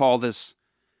need to call this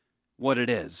what it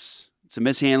is. It's a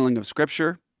mishandling of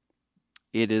Scripture.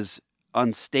 It is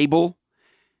unstable.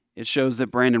 It shows that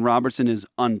Brandon Robertson is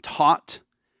untaught,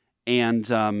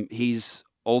 and he's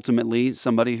ultimately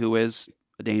somebody who is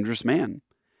a dangerous man.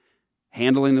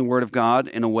 handling the Word of God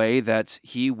in a way that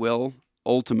he will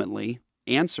ultimately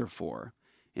answer for.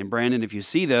 And Brandon, if you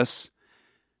see this,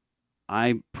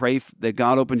 I pray that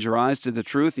God opens your eyes to the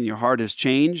truth and your heart is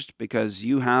changed, because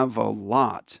you have a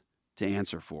lot to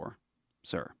answer for,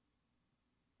 sir.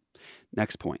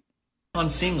 Next point. On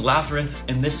seeing Lazarus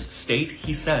in this state,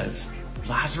 he says,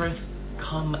 Lazarus,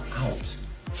 come out.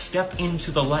 Step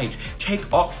into the light.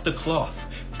 Take off the cloth.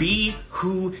 Be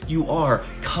who you are.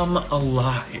 Come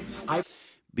alive.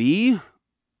 Be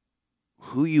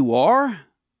who you are?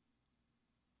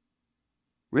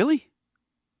 Really?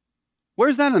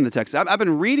 Where's that in the text? I've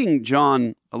been reading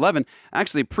John 11. I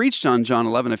actually preached on John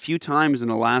 11 a few times in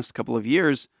the last couple of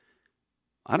years.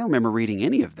 I don't remember reading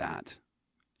any of that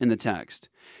in the text.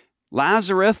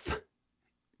 Lazarus,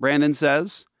 Brandon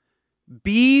says,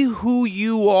 be who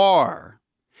you are.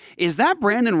 Is that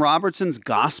Brandon Robertson's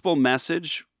gospel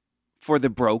message for the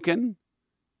broken,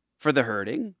 for the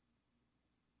hurting?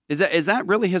 Is that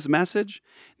really his message?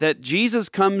 That Jesus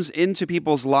comes into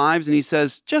people's lives and he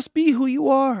says, just be who you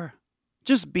are.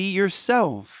 Just be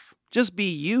yourself. Just be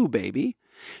you, baby.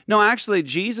 No, actually,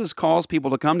 Jesus calls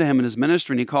people to come to him in his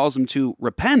ministry, and he calls them to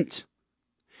repent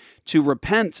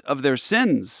of their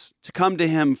sins, to come to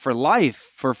him for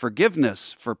life, for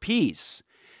forgiveness, for peace.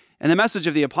 And the message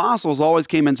of the apostles always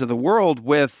came into the world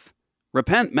with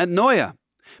repent, metanoia.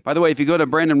 By the way, if you go to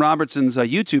Brandon Robertson's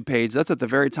YouTube page, that's at the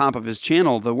very top of his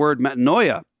channel. The word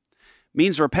metanoia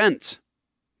means repent,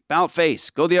 about face,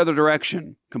 go the other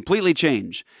direction, completely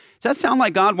change. Does that sound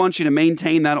like God wants you to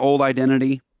maintain that old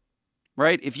identity?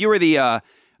 Right? If you were the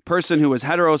person who was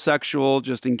heterosexual,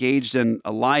 just engaged in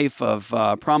a life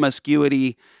of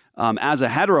promiscuity as a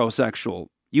heterosexual,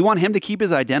 you want him to keep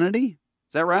his identity?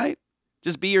 Is that right?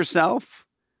 Just be yourself,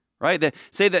 right?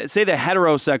 Say the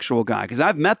heterosexual guy, because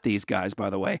I've met these guys,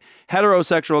 by the way,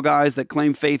 heterosexual guys that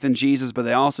claim faith in Jesus, but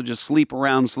they also just sleep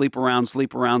around.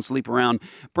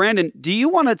 Brandon, do you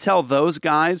want to tell those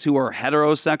guys who are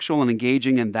heterosexual and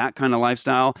engaging in that kind of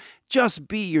lifestyle, just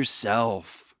be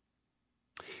yourself?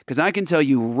 Because I can tell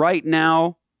you right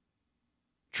now,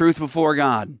 truth before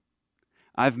God,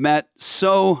 I've met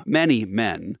so many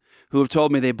men who have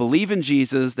told me they believe in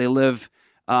Jesus, they live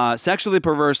sexually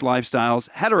perverse lifestyles,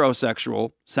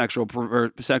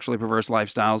 sexually perverse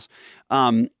lifestyles,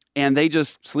 and they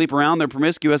just sleep around, they're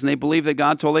promiscuous, and they believe that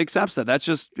God totally accepts that. That's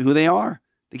just who they are.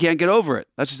 They can't get over it.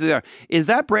 That's just who they are. Is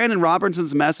that Brandon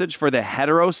Robertson's message for the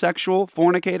heterosexual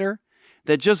fornicator?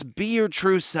 That just be your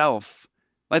true self.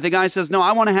 Like the guy says, no,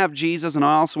 I want to have Jesus, and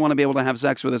I also want to be able to have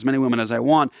sex with as many women as I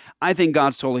want. I think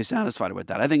God's totally satisfied with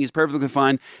that. I think he's perfectly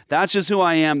fine. That's just who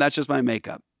I am. That's just my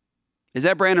makeup. Is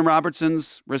that Brandon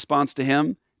Robertson's response to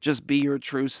him? Just be your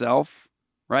true self,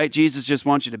 right? Jesus just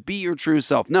wants you to be your true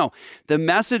self. No, the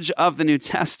message of the New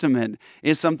Testament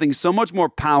is something so much more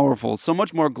powerful, so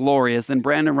much more glorious than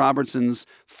Brandon Robertson's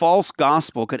false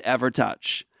gospel could ever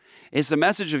touch. It's the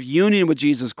message of union with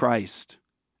Jesus Christ,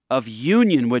 that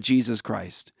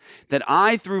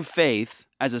I, through faith,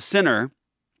 as a sinner,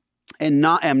 and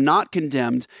am not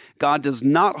condemned. God does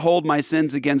not hold my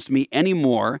sins against me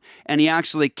anymore, and he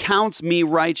actually counts me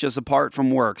righteous apart from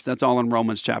works. That's all in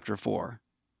Romans chapter 4.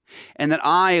 And that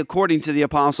I, according to the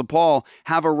Apostle Paul,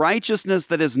 have a righteousness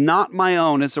that is not my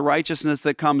own. It's a righteousness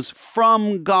that comes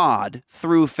from God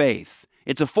through faith.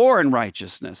 It's a foreign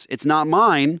righteousness. It's not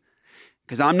mine,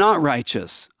 because I'm not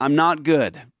righteous. I'm not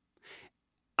good.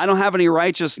 I don't have any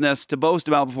righteousness to boast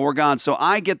about before God, so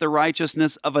I get the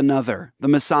righteousness of another, the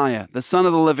Messiah, the Son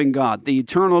of the living God, the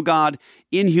eternal God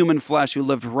in human flesh who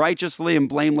lived righteously and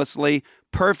blamelessly,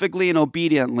 perfectly and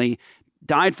obediently,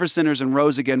 died for sinners and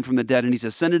rose again from the dead, and he's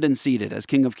ascended and seated as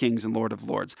King of Kings and Lord of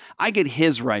Lords. I get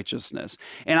his righteousness,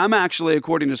 and I'm actually,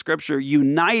 according to Scripture,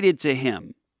 united to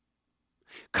him,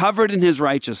 covered in his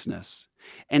righteousness.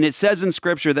 And it says in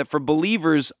Scripture that for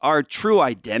believers, our true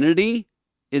identity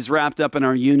is wrapped up in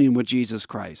our union with Jesus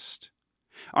Christ.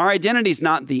 Our identity is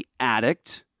not the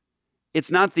addict. It's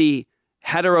not the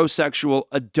heterosexual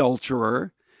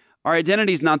adulterer. Our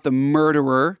identity is not the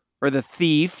murderer or the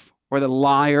thief or the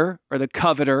liar or the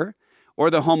coveter or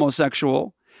the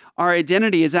homosexual. Our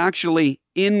identity is actually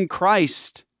in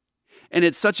Christ. And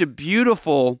it's such a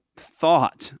beautiful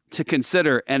thought to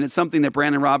consider. And it's something that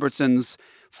Brandon Robertson's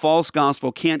false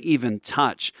gospel can't even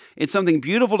touch. It's something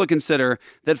beautiful to consider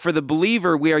that for the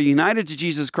believer, we are united to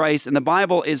Jesus Christ, and the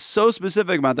Bible is so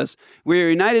specific about this. We are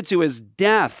united to his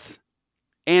death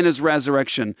and his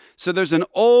resurrection. So there's an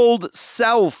old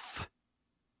self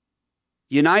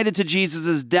united to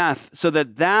Jesus' death so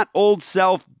that old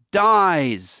self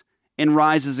dies and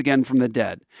rises again from the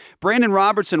dead. Brandon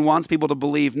Robertson wants people to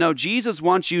believe, no, Jesus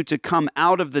wants you to come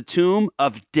out of the tomb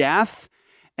of death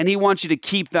and he wants you to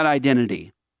keep that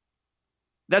identity.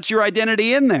 That's your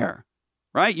identity in there,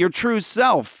 right? Your true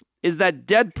self is that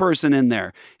dead person in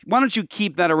there. Why don't you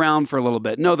keep that around for a little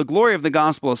bit? No, the glory of the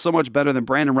gospel is so much better than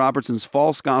Brandon Robertson's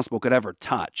false gospel could ever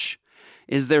touch.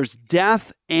 There's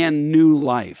death and new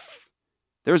life.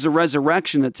 There's a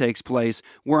resurrection that takes place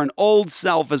where an old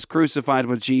self is crucified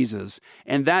with Jesus,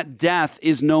 and that death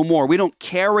is no more. We don't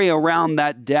carry around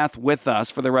that death with us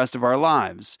for the rest of our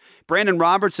lives. Brandon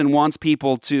Robertson wants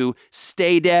people to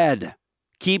stay dead.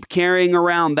 Keep carrying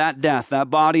around that death,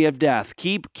 that body of death.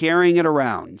 Keep carrying it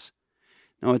around.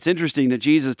 Now, it's interesting that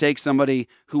Jesus takes somebody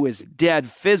who is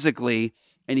dead physically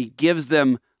and he gives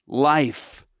them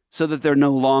life so that they're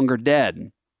no longer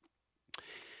dead.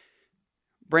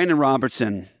 Brandon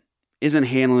Robertson isn't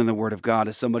handling the Word of God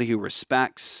as somebody who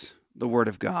respects the Word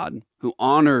of God, who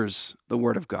honors the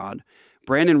Word of God.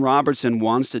 Brandon Robertson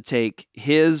wants to take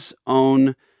his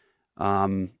own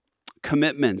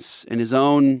commitments and his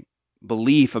own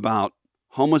belief about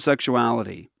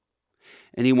homosexuality,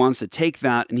 and he wants to take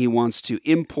that and he wants to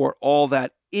import all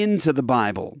that into the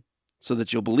Bible so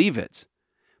that you'll believe it.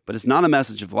 But it's not a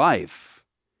message of life.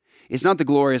 It's not the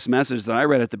glorious message that I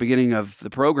read at the beginning of the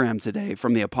program today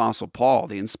from the Apostle Paul,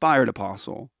 the inspired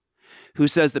apostle, who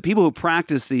says that people who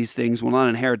practice these things will not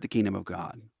inherit the kingdom of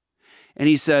God. And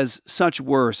he says, such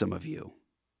were some of you.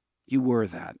 You were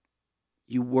that.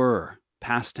 You were,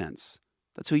 past tense.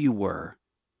 That's who you were.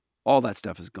 All that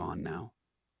stuff is gone now.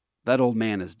 That old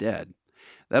man is dead.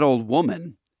 That old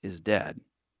woman is dead.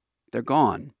 They're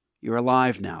gone. You're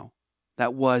alive now.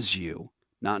 That was you.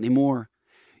 Not anymore.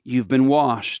 You've been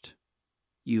washed.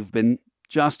 You've been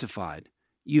justified.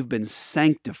 You've been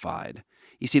sanctified.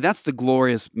 You see, that's the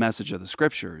glorious message of the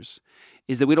Scriptures,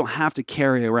 is that we don't have to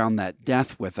carry around that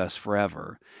death with us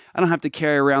forever. I don't have to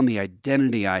carry around the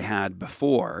identity I had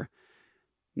before.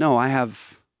 No, I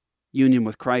have union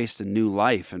with Christ and new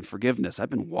life and forgiveness.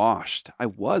 I've been washed. I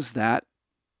was that.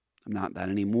 I'm not that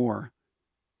anymore.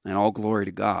 And all glory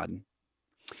to God.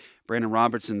 Brandon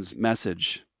Robertson's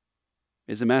message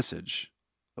is a message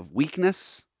of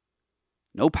weakness,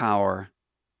 no power,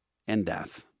 and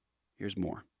death. Here's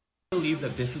more. I believe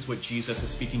that this is what Jesus is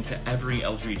speaking to every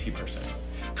LGBT person.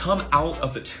 Come out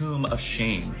of the tomb of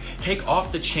shame. Take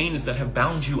off the chains that have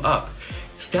bound you up.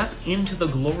 Step into the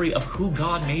glory of who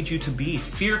God made you to be,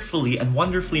 fearfully and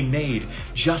wonderfully made,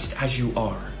 just as you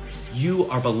are. You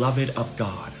are beloved of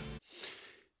God.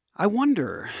 I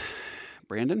wonder,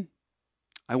 Brandon,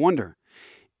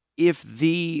 if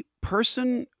the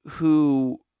person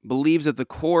who believes at the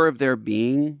core of their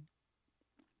being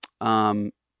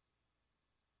that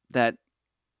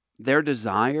their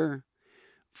desire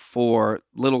for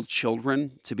little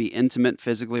children, to be intimate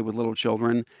physically with little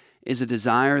children, is a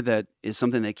desire that is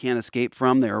something they can't escape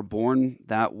from. They are born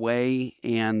that way,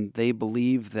 and they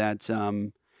believe that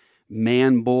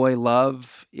man-boy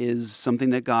love is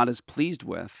something that God is pleased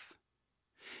with.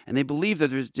 And they believe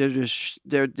that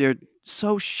they're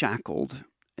so shackled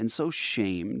and so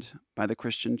shamed by the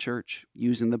Christian church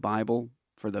using the Bible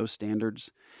for those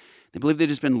standards. They believe they've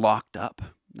just been locked up.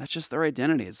 That's just their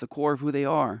identity. It's the core of who they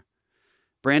are.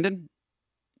 Brandon,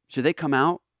 should they come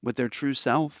out with their true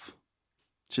self?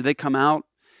 Should they come out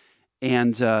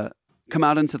and come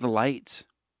out into the light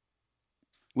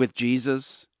with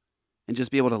Jesus and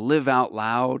just be able to live out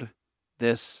loud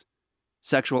this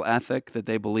sexual ethic that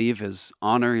they believe is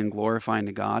honoring and glorifying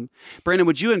to God? Brandon,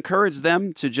 would you encourage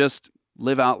them to just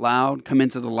live out loud, come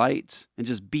into the light, and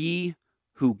just be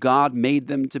who God made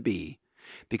them to be?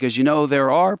 Because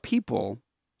there are people,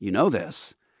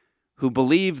 this, who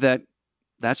believe that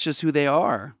that's just who they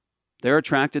are. They're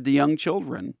attracted to young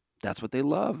children. That's what they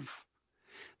love.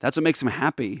 That's what makes them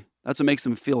happy. That's what makes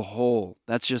them feel whole.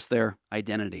 That's just their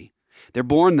identity. They're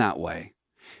born that way.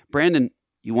 Brandon,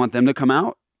 you want them to come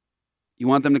out? You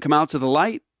want them to come out to the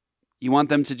light? You want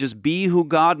them to just be who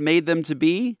God made them to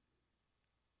be?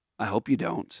 I hope you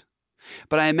don't.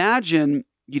 But I imagine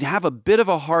you'd have a bit of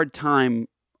a hard time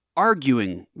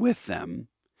arguing with them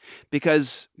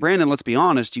because, Brandon, let's be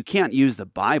honest, you can't use the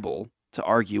Bible to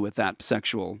argue with that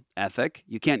sexual ethic.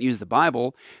 You can't use the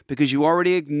Bible because you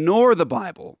already ignore the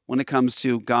Bible when it comes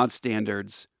to God's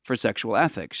standards for sexual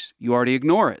ethics. You already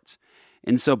ignore it.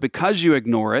 And so because you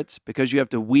ignore it, because you have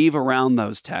to weave around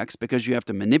those texts, because you have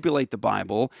to manipulate the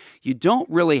Bible, you don't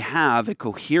really have a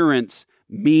coherent,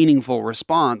 meaningful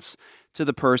response to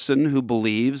the person who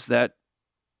believes that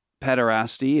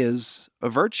pederasty is a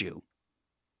virtue.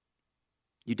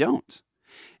 You don't.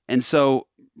 And so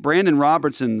Brandon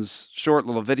Robertson's short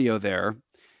little video there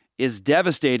is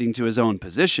devastating to his own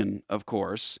position, of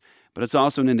course, but it's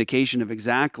also an indication of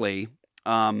exactly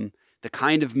the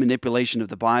kind of manipulation of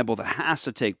the Bible that has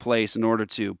to take place in order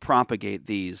to propagate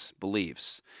these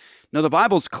beliefs. No, the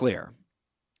Bible's clear.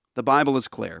 The Bible is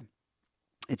clear.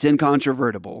 It's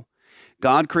incontrovertible.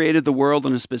 God created the world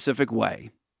in a specific way.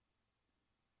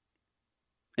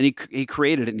 And he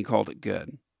created it and he called it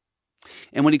good.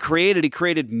 And when he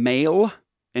created male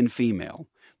and female,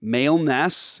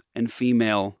 maleness and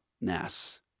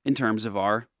femaleness in terms of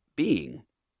our being,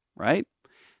 right?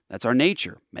 That's our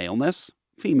nature, maleness,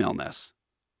 femaleness.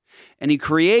 And he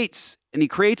creates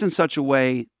in such a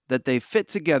way that they fit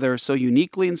together so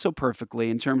uniquely and so perfectly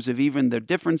in terms of even their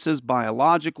differences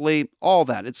biologically, all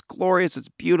that. It's glorious, it's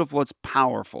beautiful, it's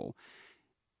powerful.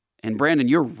 And Brandon,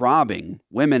 you're robbing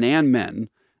women and men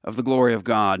of the glory of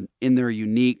God in their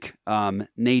unique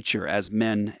nature as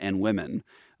men and women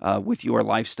with your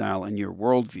lifestyle and your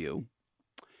worldview.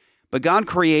 But God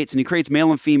creates, and he creates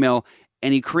male and female,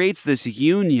 and he creates this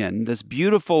union, this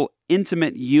beautiful,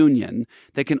 intimate union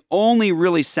that can only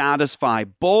really satisfy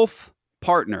both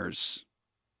partners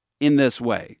in this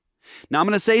way. Now, I'm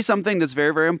going to say something that's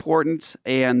very, very important,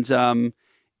 and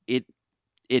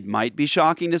it might be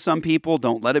shocking to some people.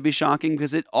 Don't let it be shocking,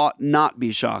 because it ought not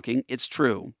be shocking. It's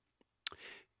true.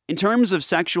 In terms of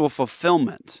sexual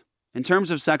fulfillment,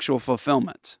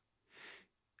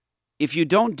 if you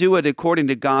don't do it according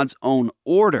to God's own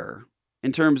order,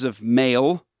 in terms of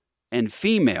male and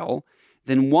female,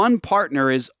 then one partner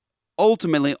is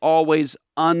ultimately always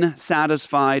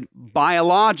unsatisfied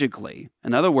biologically.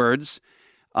 In other words,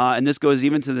 and this goes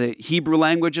even to the Hebrew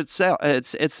language itself,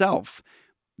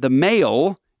 the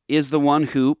male is the one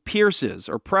who pierces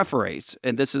or perforates,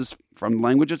 and this is from the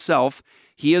language itself.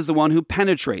 He is the one who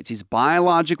penetrates. He's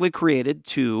biologically created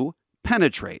to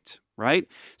penetrate, right?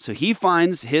 So he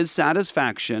finds his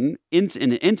satisfaction in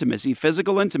intimacy,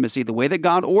 physical intimacy, the way that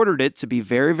God ordered it to be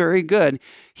very, very good.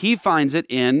 He finds it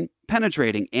in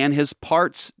penetrating, and his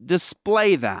parts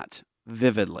display that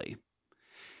vividly.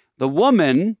 The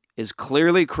woman is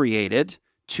clearly created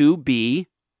to be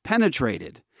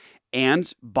penetrated,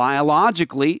 and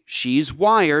biologically, she's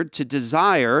wired to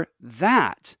desire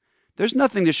that. There's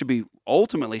nothing that should be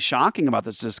ultimately shocking about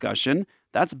this discussion.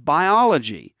 That's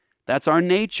biology. That's our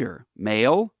nature,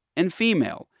 male and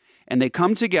female. And they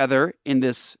come together in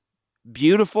this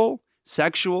beautiful,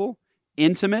 sexual,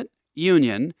 intimate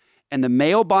union. And the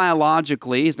male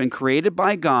biologically has been created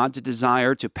by God to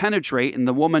desire to penetrate, and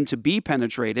the woman to be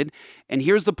penetrated. And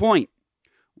here's the point.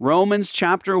 Romans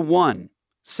chapter 1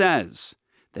 says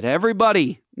that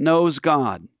everybody knows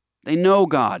God. They know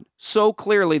God so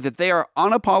clearly that they are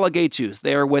unapologetus.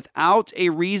 They are without a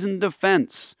reasoned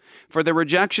defense for the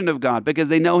rejection of God, because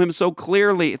they know him so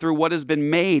clearly through what has been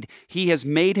made. He has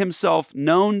made himself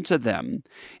known to them.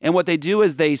 And what they do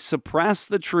is they suppress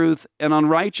the truth in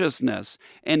unrighteousness.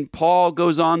 And Paul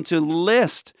goes on to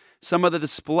list some of the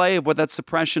display of what that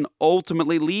suppression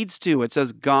ultimately leads to. It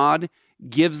says God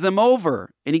gives them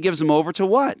over. And he gives them over to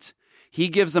what? He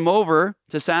gives them over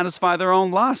to satisfy their own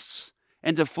lusts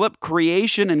and to flip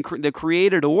creation and the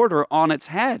created order on its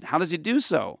head. How does he do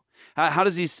so? How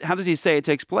does he say it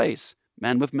takes place?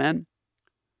 Men with men,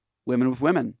 women with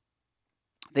women.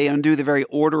 They undo the very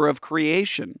order of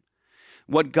creation.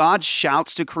 What God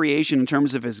shouts to creation in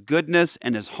terms of his goodness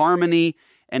and his harmony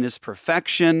and his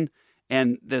perfection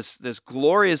and this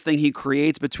glorious thing he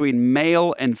creates between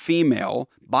male and female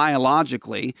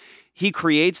biologically, he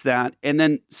creates that, and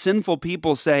then sinful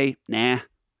people say, nah,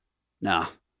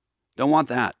 don't want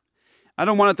that. I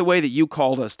don't want it the way that you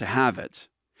called us to have it.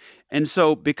 And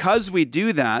so because we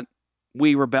do that,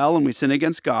 we rebel and we sin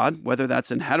against God, whether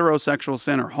that's in heterosexual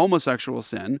sin or homosexual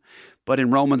sin. But in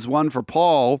Romans 1 for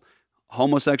Paul,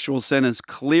 homosexual sin is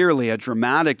clearly a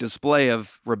dramatic display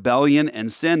of rebellion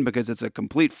and sin, because it's a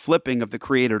complete flipping of the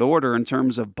created order in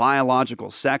terms of biological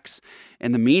sex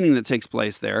and the meaning that takes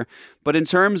place there. But in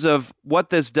terms of what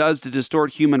this does to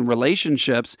distort human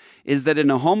relationships is that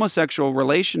in a homosexual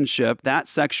relationship, that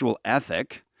sexual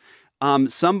ethic,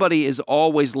 somebody is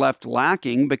always left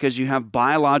lacking, because you have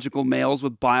biological males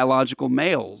with biological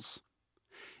males.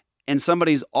 And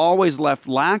somebody's always left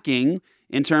lacking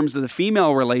in terms of the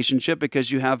female relationship,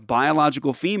 because you have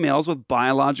biological females with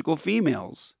biological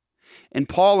females. And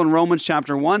Paul in Romans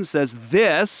chapter 1 says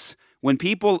this, when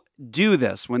people do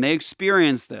this, when they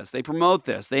experience this, they promote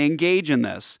this, they engage in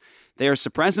this, they are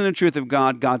suppressing the truth of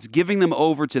God, God's giving them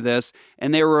over to this,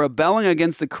 and they are rebelling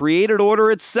against the created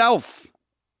order itself.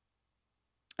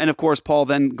 And of course, Paul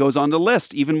then goes on to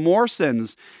list even more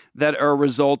sins that are a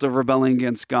result of rebelling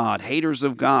against God, haters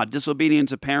of God, disobedient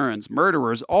to parents,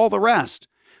 murderers, all the rest.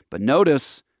 But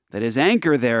notice that his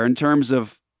anchor there in terms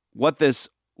of what this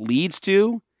leads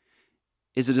to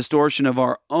is a distortion of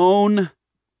our own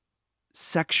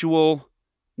sexual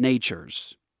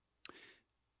natures.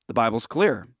 The Bible's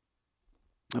clear.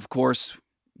 Of course,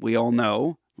 we all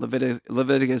know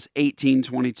Leviticus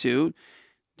 18:22.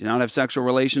 Do not have sexual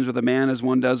relations with a man as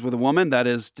one does with a woman. That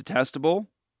is detestable.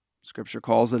 Scripture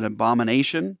calls it an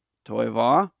abomination,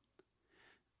 toivah.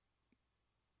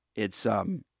 It's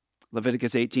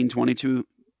Leviticus 18:22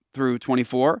 through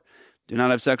 24. Do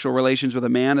not have sexual relations with a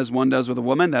man as one does with a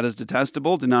woman. That is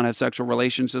detestable. Do not have sexual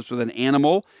relationships with an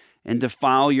animal and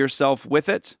defile yourself with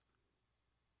it.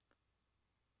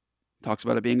 Talks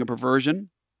about it being a perversion.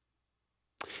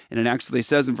 And it actually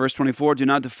says in verse 24, do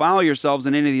not defile yourselves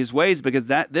in any of these ways, because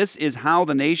this is how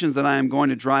the nations that I am going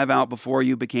to drive out before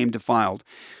you became defiled.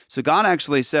 So God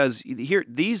actually says here,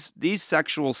 these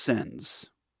sexual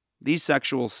sins, these are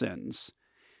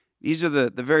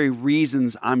the very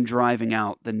reasons I'm driving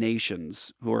out the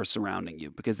nations who are surrounding you,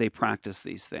 because they practice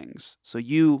these things. So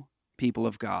you, people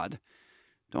of God,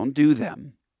 don't do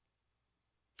them.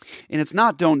 And it's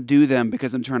not don't do them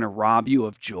because I'm trying to rob you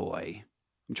of joy.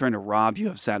 I'm trying to rob you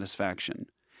of satisfaction.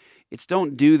 It's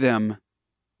don't do them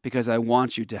because I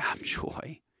want you to have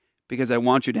joy, because I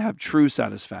want you to have true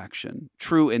satisfaction,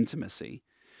 true intimacy.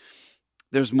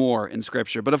 There's more in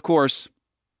Scripture. But of course,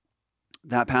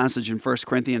 that passage in 1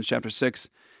 Corinthians chapter 6,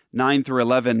 9 through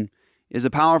 11 is a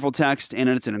powerful text, and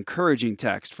it's an encouraging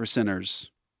text for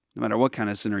sinners, no matter what kind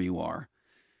of sinner you are.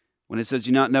 When it says,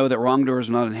 do not know that wrongdoers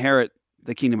will not inherit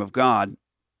the kingdom of God,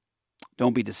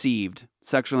 don't be deceived.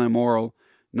 Sexually immoral,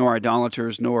 nor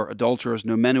idolaters, nor adulterers,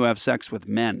 nor men who have sex with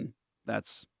men.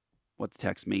 That's what the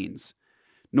text means.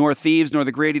 Nor thieves, nor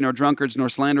the greedy, nor drunkards, nor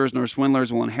slanderers, nor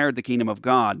swindlers will inherit the kingdom of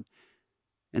God.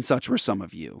 And such were some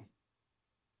of you.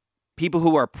 People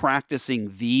who are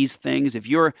practicing these things, if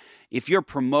you're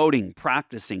promoting,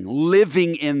 practicing,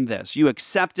 living in this, you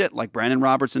accept it like Brandon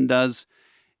Robertson does,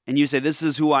 and you say, this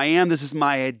is who I am, this is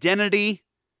my identity,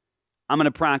 I'm going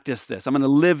to practice this. I'm going to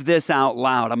live this out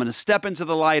loud. I'm going to step into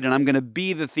the light, and I'm going to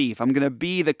be the thief. I'm going to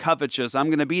be the covetous. I'm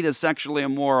going to be the sexually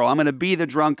immoral. I'm going to be the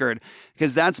drunkard,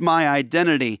 because that's my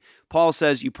identity. Paul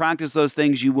says, you practice those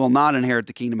things, you will not inherit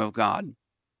the kingdom of God.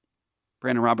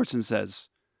 Brandon Robertson says,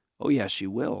 oh yes,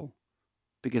 you will,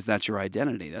 because that's your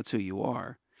identity. That's who you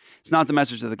are. It's not the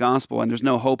message of the gospel, and there's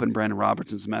no hope in Brandon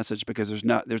Robertson's message, because there's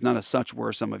not a such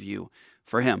were some of you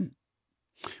for him.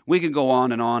 We could go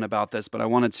on and on about this, but I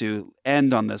wanted to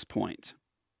end on this point.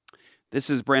 This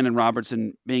is Brandon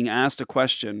Robertson being asked a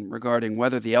question regarding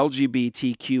whether the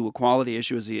LGBTQ equality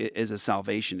issue is a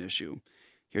salvation issue.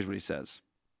 Here's what he says.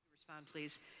 Respond,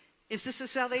 please. Is this a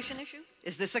salvation issue?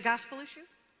 Is this a gospel issue?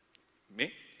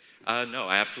 Me? No,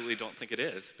 I absolutely don't think it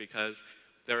is, because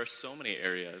there are so many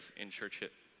areas in church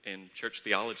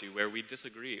theology where we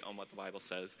disagree on what the Bible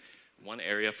says. One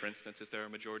area, for instance, is there are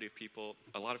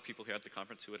a lot of people here at the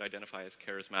conference who would identify as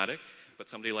charismatic, but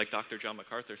somebody like Dr. John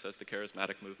MacArthur says the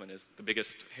charismatic movement is the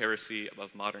biggest heresy of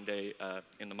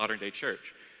in the modern day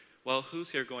church. Well,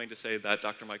 who's here going to say that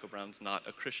Dr. Michael Brown's not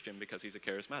a Christian because he's a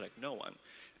charismatic? No one.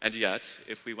 And yet,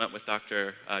 if we went with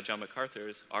Dr. John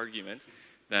MacArthur's argument,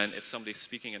 then if somebody's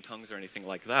speaking in tongues or anything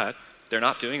like that, they're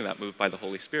not doing that moved by the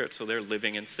Holy Spirit, so they're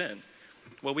living in sin.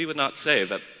 Well, we would not say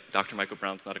that Dr. Michael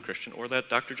Brown's not a Christian or that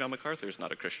Dr. John MacArthur is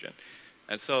not a Christian.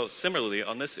 And so, similarly,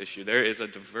 on this issue, there is a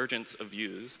divergence of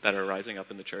views that are rising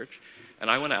up in the church, and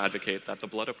I want to advocate that the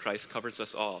blood of Christ covers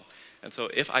us all. And so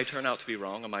if I turn out to be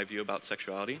wrong on my view about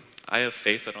sexuality, I have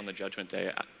faith that on the judgment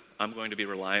day, I'm going to be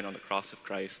relying on the cross of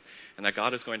Christ, and that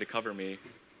God is going to cover me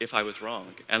if I was wrong.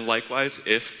 And likewise,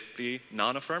 if the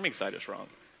non-affirming side is wrong,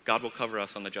 God will cover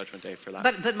us on the judgment day for that.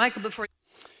 But Michael, before...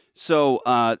 So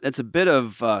that's a bit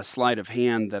of sleight of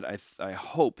hand that I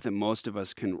hope that most of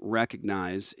us can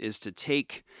recognize, is to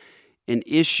take an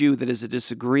issue that is a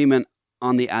disagreement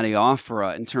on the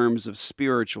adiaphora in terms of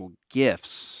spiritual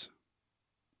gifts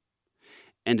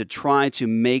and to try to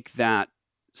make that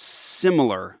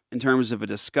similar in terms of a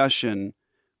discussion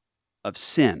of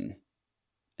sin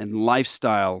and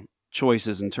lifestyle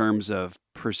choices in terms of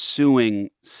pursuing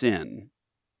sin.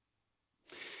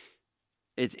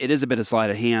 It is a bit of sleight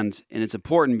of hand, and it's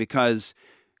important because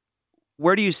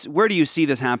where do you see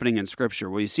this happening in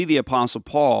Scripture? Well, you see the Apostle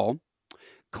Paul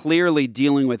clearly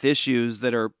dealing with issues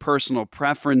that are personal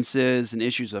preferences and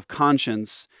issues of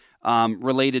conscience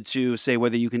related to, say,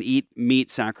 whether you can eat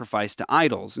meat sacrificed to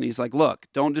idols. And he's like, look,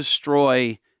 don't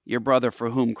destroy your brother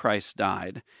for whom Christ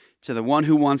died. To the one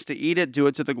who wants to eat it, do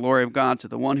it to the glory of God. To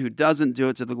the one who doesn't, do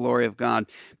it to the glory of God.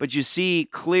 But you see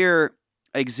clear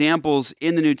examples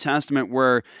in the New Testament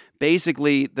where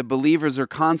basically the believers are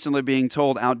constantly being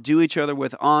told, outdo each other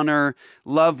with honor,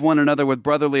 love one another with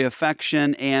brotherly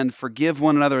affection, and forgive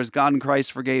one another as God in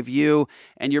Christ forgave you.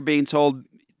 And you're being told,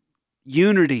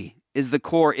 unity is the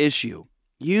core issue.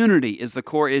 Unity is the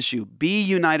core issue. Be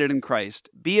united in Christ.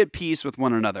 Be at peace with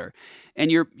one another.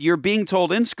 And you're being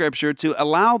told in Scripture to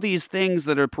allow these things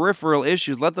that are peripheral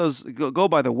issues, let those go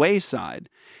by the wayside.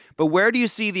 But where do you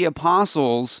see the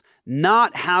apostles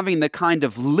not having the kind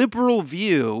of liberal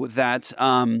view that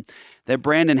that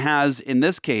Brandon has in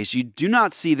this case? You do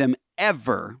not see them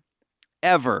ever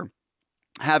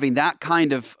having that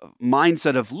kind of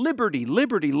mindset of liberty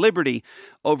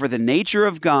over the nature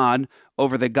of God,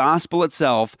 over the gospel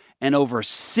itself, and over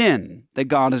sin that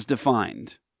God has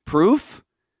defined. Proof?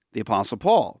 The Apostle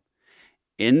Paul.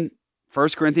 In 1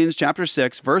 Corinthians chapter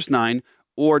 6, verse 9,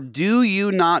 or do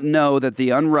you not know that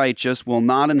the unrighteous will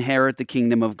not inherit the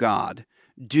kingdom of God?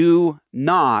 Do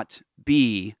not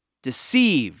be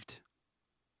deceived.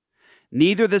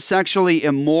 Neither the sexually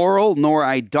immoral, nor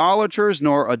idolaters,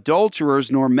 nor adulterers,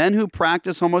 nor men who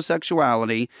practice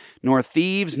homosexuality, nor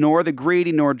thieves, nor the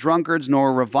greedy, nor drunkards,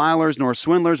 nor revilers, nor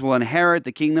swindlers will inherit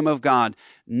the kingdom of God.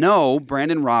 No,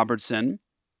 Brandon Robertson,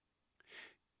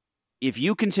 if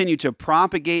you continue to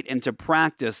propagate and to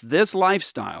practice this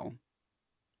lifestyle,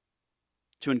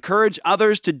 to encourage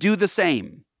others to do the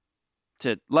same,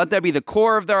 to let that be the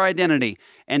core of their identity,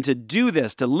 and to do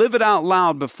this, to live it out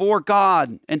loud before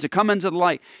God, and to come into the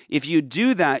light. If you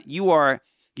do that, you are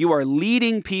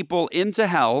leading people into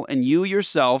hell, and you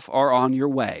yourself are on your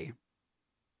way.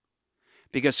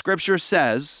 Because Scripture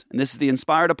says, and this is the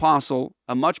inspired apostle,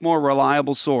 a much more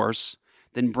reliable source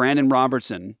than Brandon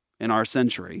Robertson in our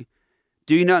century.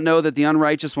 Do you not know that the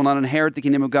unrighteous will not inherit the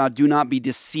kingdom of God? Do not be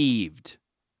deceived.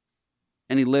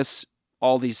 And he lists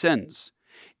all these sins.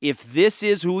 If this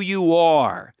is who you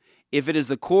are, if it is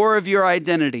the core of your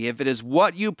identity, if it is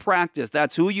what you practice,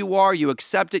 that's who you are, you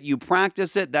accept it, you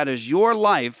practice it, that is your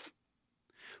life,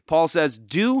 Paul says,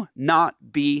 do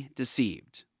not be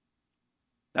deceived.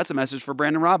 That's a message for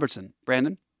Brandon Robertson.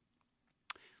 Brandon,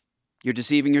 you're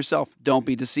deceiving yourself. Don't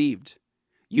be deceived.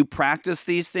 You practice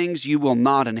these things, you will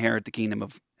not inherit the kingdom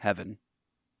of heaven.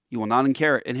 You will not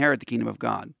inherit the kingdom of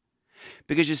God.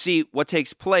 Because you see, what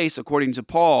takes place, according to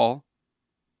Paul,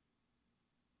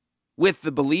 with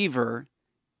the believer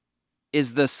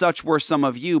is the such were some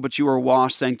of you, but you were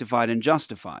washed, sanctified, and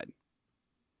justified.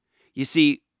 You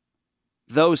see,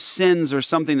 those sins are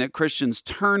something that Christians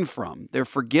turn from. They're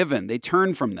forgiven. They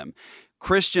turn from them.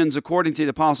 Christians, according to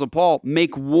the Apostle Paul,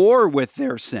 make war with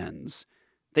their sins.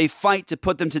 They fight to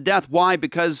put them to death. Why?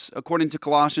 Because, according to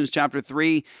Colossians chapter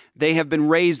 3, they have been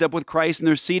raised up with Christ and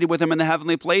they're seated with him in the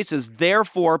heavenly places.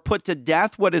 Therefore, put to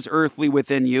death what is earthly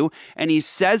within you. And he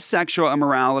says sexual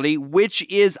immorality, which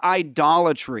is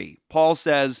idolatry. Paul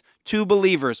says to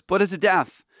believers, put it to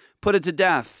death. Put it to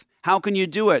death. How can you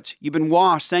do it? You've been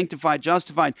washed, sanctified,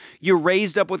 justified. You're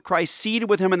raised up with Christ, seated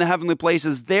with him in the heavenly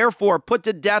places. Therefore, put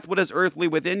to death what is earthly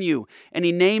within you. And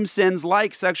he names sins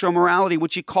like sexual immorality,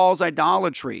 which he calls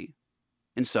idolatry.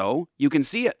 And so you can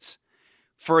see it.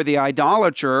 For the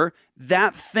idolater,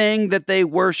 that thing that they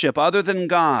worship other than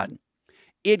God,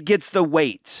 it gets the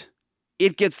weight.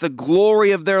 It gets the glory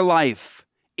of their life.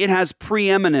 It has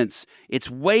preeminence. Its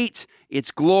weight,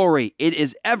 its glory, it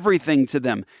is everything to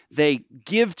them. They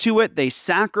give to it, they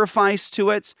sacrifice to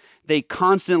it, they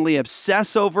constantly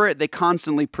obsess over it, they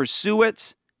constantly pursue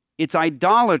it. It's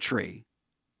idolatry.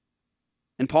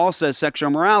 And Paul says sexual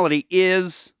immorality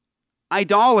is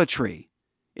idolatry.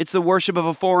 It's the worship of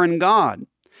a foreign god.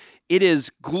 It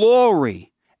is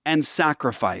glory and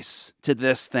sacrifice to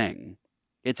this thing.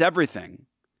 It's everything.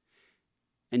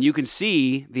 And you can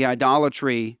see the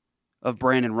idolatry of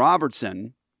Brandon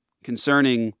Robertson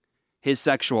concerning his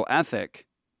sexual ethic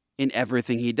in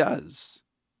everything he does.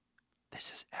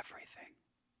 This is everything.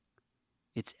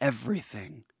 It's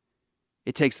everything.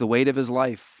 It takes the weight of his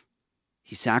life.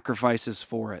 He sacrifices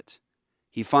for it.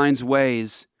 He finds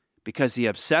ways, because he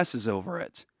obsesses over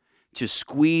it, to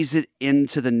squeeze it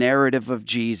into the narrative of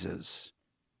Jesus.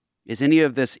 Is any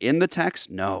of this in the text?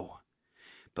 No.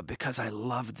 But because I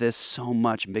love this so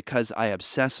much, and because I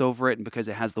obsess over it, and because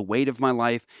it has the weight of my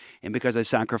life, and because I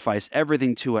sacrifice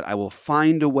everything to it, I will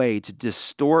find a way to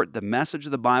distort the message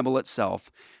of the Bible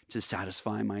itself to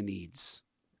satisfy my needs.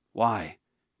 Why?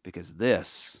 Because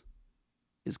this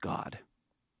is God.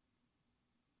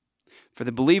 For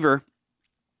the believer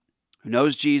who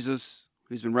knows Jesus,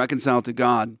 who's been reconciled to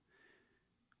God,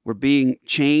 we're being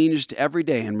changed every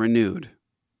day and renewed.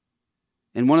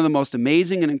 And one of the most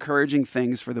amazing and encouraging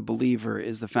things for the believer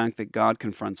is the fact that God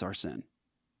confronts our sin.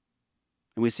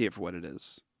 And we see it for what it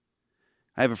is.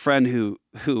 I have a friend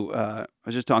who I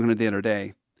was just talking to the other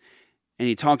day, and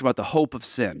he talked about the hope of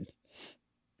sin.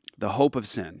 The hope of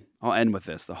sin. I'll end with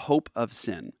this. The hope of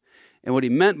sin. And what he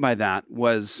meant by that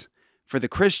was, For the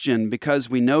Christian, because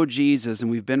we know Jesus and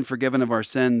we've been forgiven of our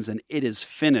sins and it is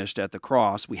finished at the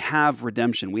cross, we have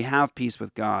redemption, we have peace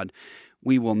with God.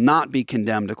 We will not be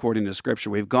condemned according to Scripture.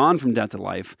 We've gone from death to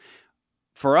life.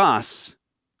 For us,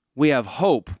 we have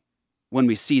hope when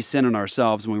we see sin in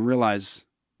ourselves and we realize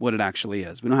what it actually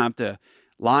is. We don't have to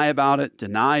lie about it,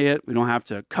 deny it. We don't have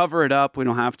to cover it up. We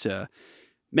don't have to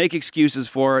make excuses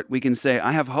for it. We can say,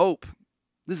 I have hope.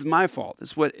 This is my fault.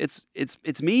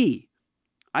 It's me.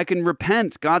 I can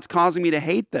repent. God's causing me to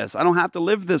hate this. I don't have to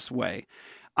live this way.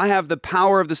 I have the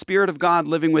power of the Spirit of God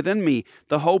living within me,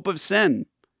 the hope of sin,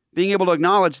 being able to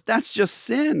acknowledge that's just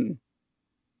sin,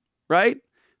 right?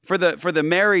 For the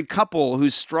married couple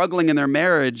who's struggling in their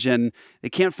marriage and they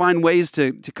can't find ways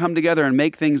to come together and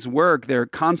make things work, they're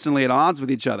constantly at odds with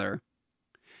each other.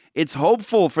 It's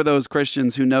hopeful for those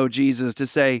Christians who know Jesus to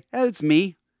say, hey, it's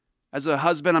me. As a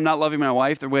husband, I'm not loving my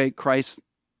wife the way Christ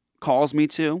calls me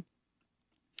to.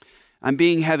 I'm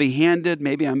being heavy-handed.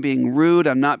 Maybe I'm being rude.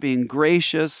 I'm not being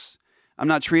gracious. I'm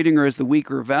not treating her as the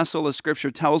weaker vessel, as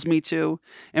Scripture tells me to.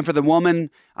 And for the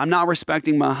woman, I'm not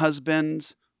respecting my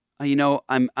husband.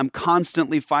 I'm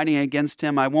constantly fighting against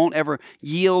him. I won't ever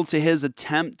yield to his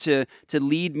attempt to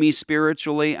lead me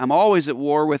spiritually. I'm always at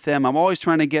war with him. I'm always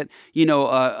trying to get,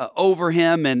 over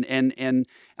him, and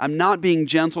I'm not being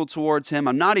gentle towards him.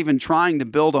 I'm not even trying to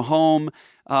build a home.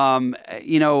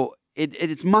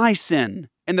 It's my sin.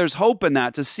 And there's hope in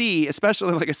that to see,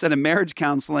 especially, like I said, in marriage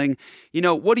counseling,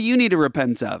 what do you need to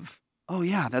repent of? Oh,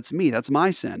 yeah, that's me. That's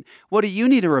my sin. What do you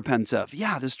need to repent of?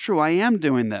 Yeah, that's true. I am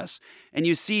doing this. And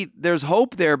you see, there's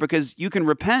hope there because you can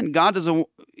repent.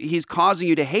 He's causing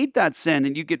you to hate that sin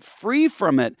and you get free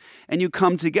from it and you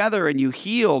come together and you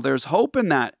heal. There's hope in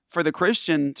that for the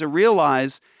Christian to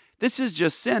realize this is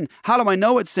just sin. How do I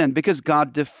know it's sin? Because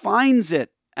God defines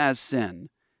it as sin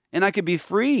and I could be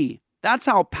free. That's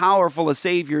how powerful a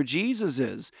Savior Jesus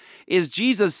is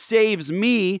Jesus saves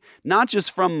me not just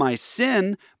from my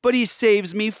sin, but he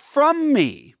saves me from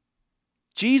me.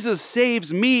 Jesus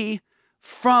saves me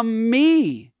from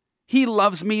me. He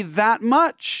loves me that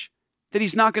much that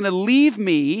he's not going to leave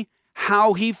me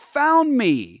how he found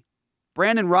me.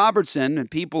 Brandon Robertson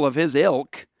and people of his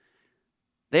ilk,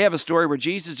 they have a story where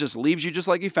Jesus just leaves you just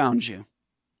like he found you.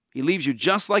 He leaves you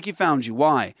just like he found you.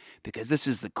 Why? Because this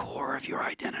is the core of your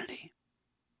identity.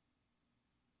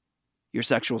 Your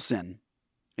sexual sin.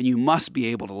 And you must be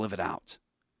able to live it out.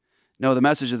 No, the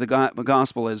message of the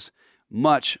gospel is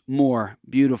much more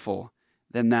beautiful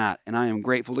than that. And I am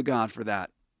grateful to God for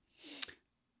that.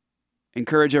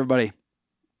 Encourage everybody.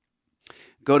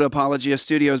 Go to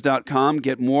apologiastudios.com,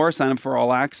 get more, sign up for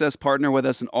All Access, partner with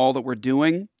us in all that we're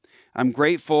doing. I'm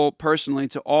grateful personally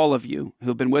to all of you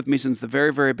who've been with me since the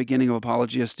very, very beginning of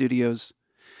Apologia Studios.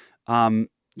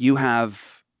 You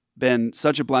have been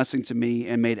such a blessing to me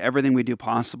and made everything we do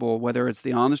possible, whether it's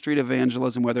the on-the-street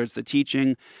evangelism, whether it's the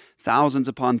teaching. Thousands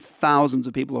upon thousands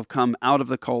of people have come out of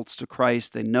the cults to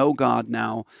Christ. They know God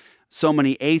now. So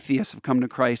many atheists have come to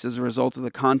Christ as a result of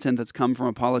the content that's come from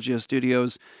Apologia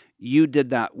Studios. You did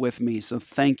that with me, so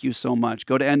thank you so much.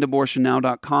 Go to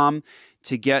endabortionnow.com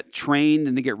to get trained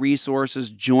and to get resources.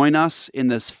 Join us in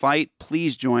this fight.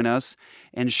 Please join us.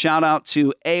 And shout out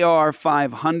to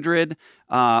AR500,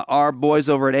 our boys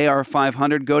over at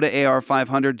AR500. Go to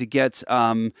AR500 to get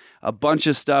a bunch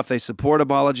of stuff. They support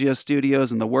Apologia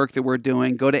Studios and the work that we're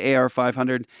doing. Go to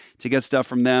AR500 to get stuff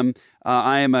from them.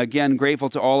 I am, again, grateful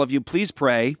to all of you. Please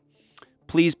pray.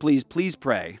 Please, please, please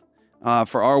pray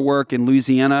for our work in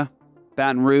Louisiana,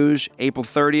 Baton Rouge, April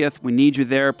 30th. We need you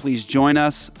there. Please join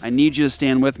us. I need you to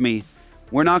stand with me.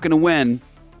 We're not going to win.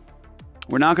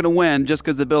 We're not going to win just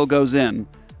because the bill goes in.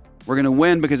 We're going to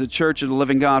win because the Church of the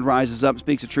Living God rises up,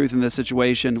 speaks the truth in this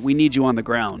situation. We need you on the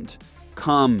ground.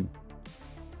 Come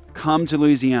to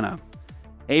Louisiana.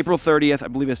 April 30th, I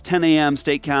believe it's 10 a.m.,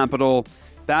 State Capitol,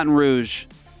 Baton Rouge.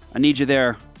 I need you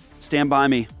there. Stand by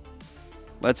me.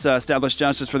 Let's establish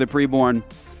justice for the preborn.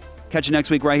 Catch you next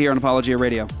week right here on Apologia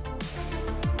Radio.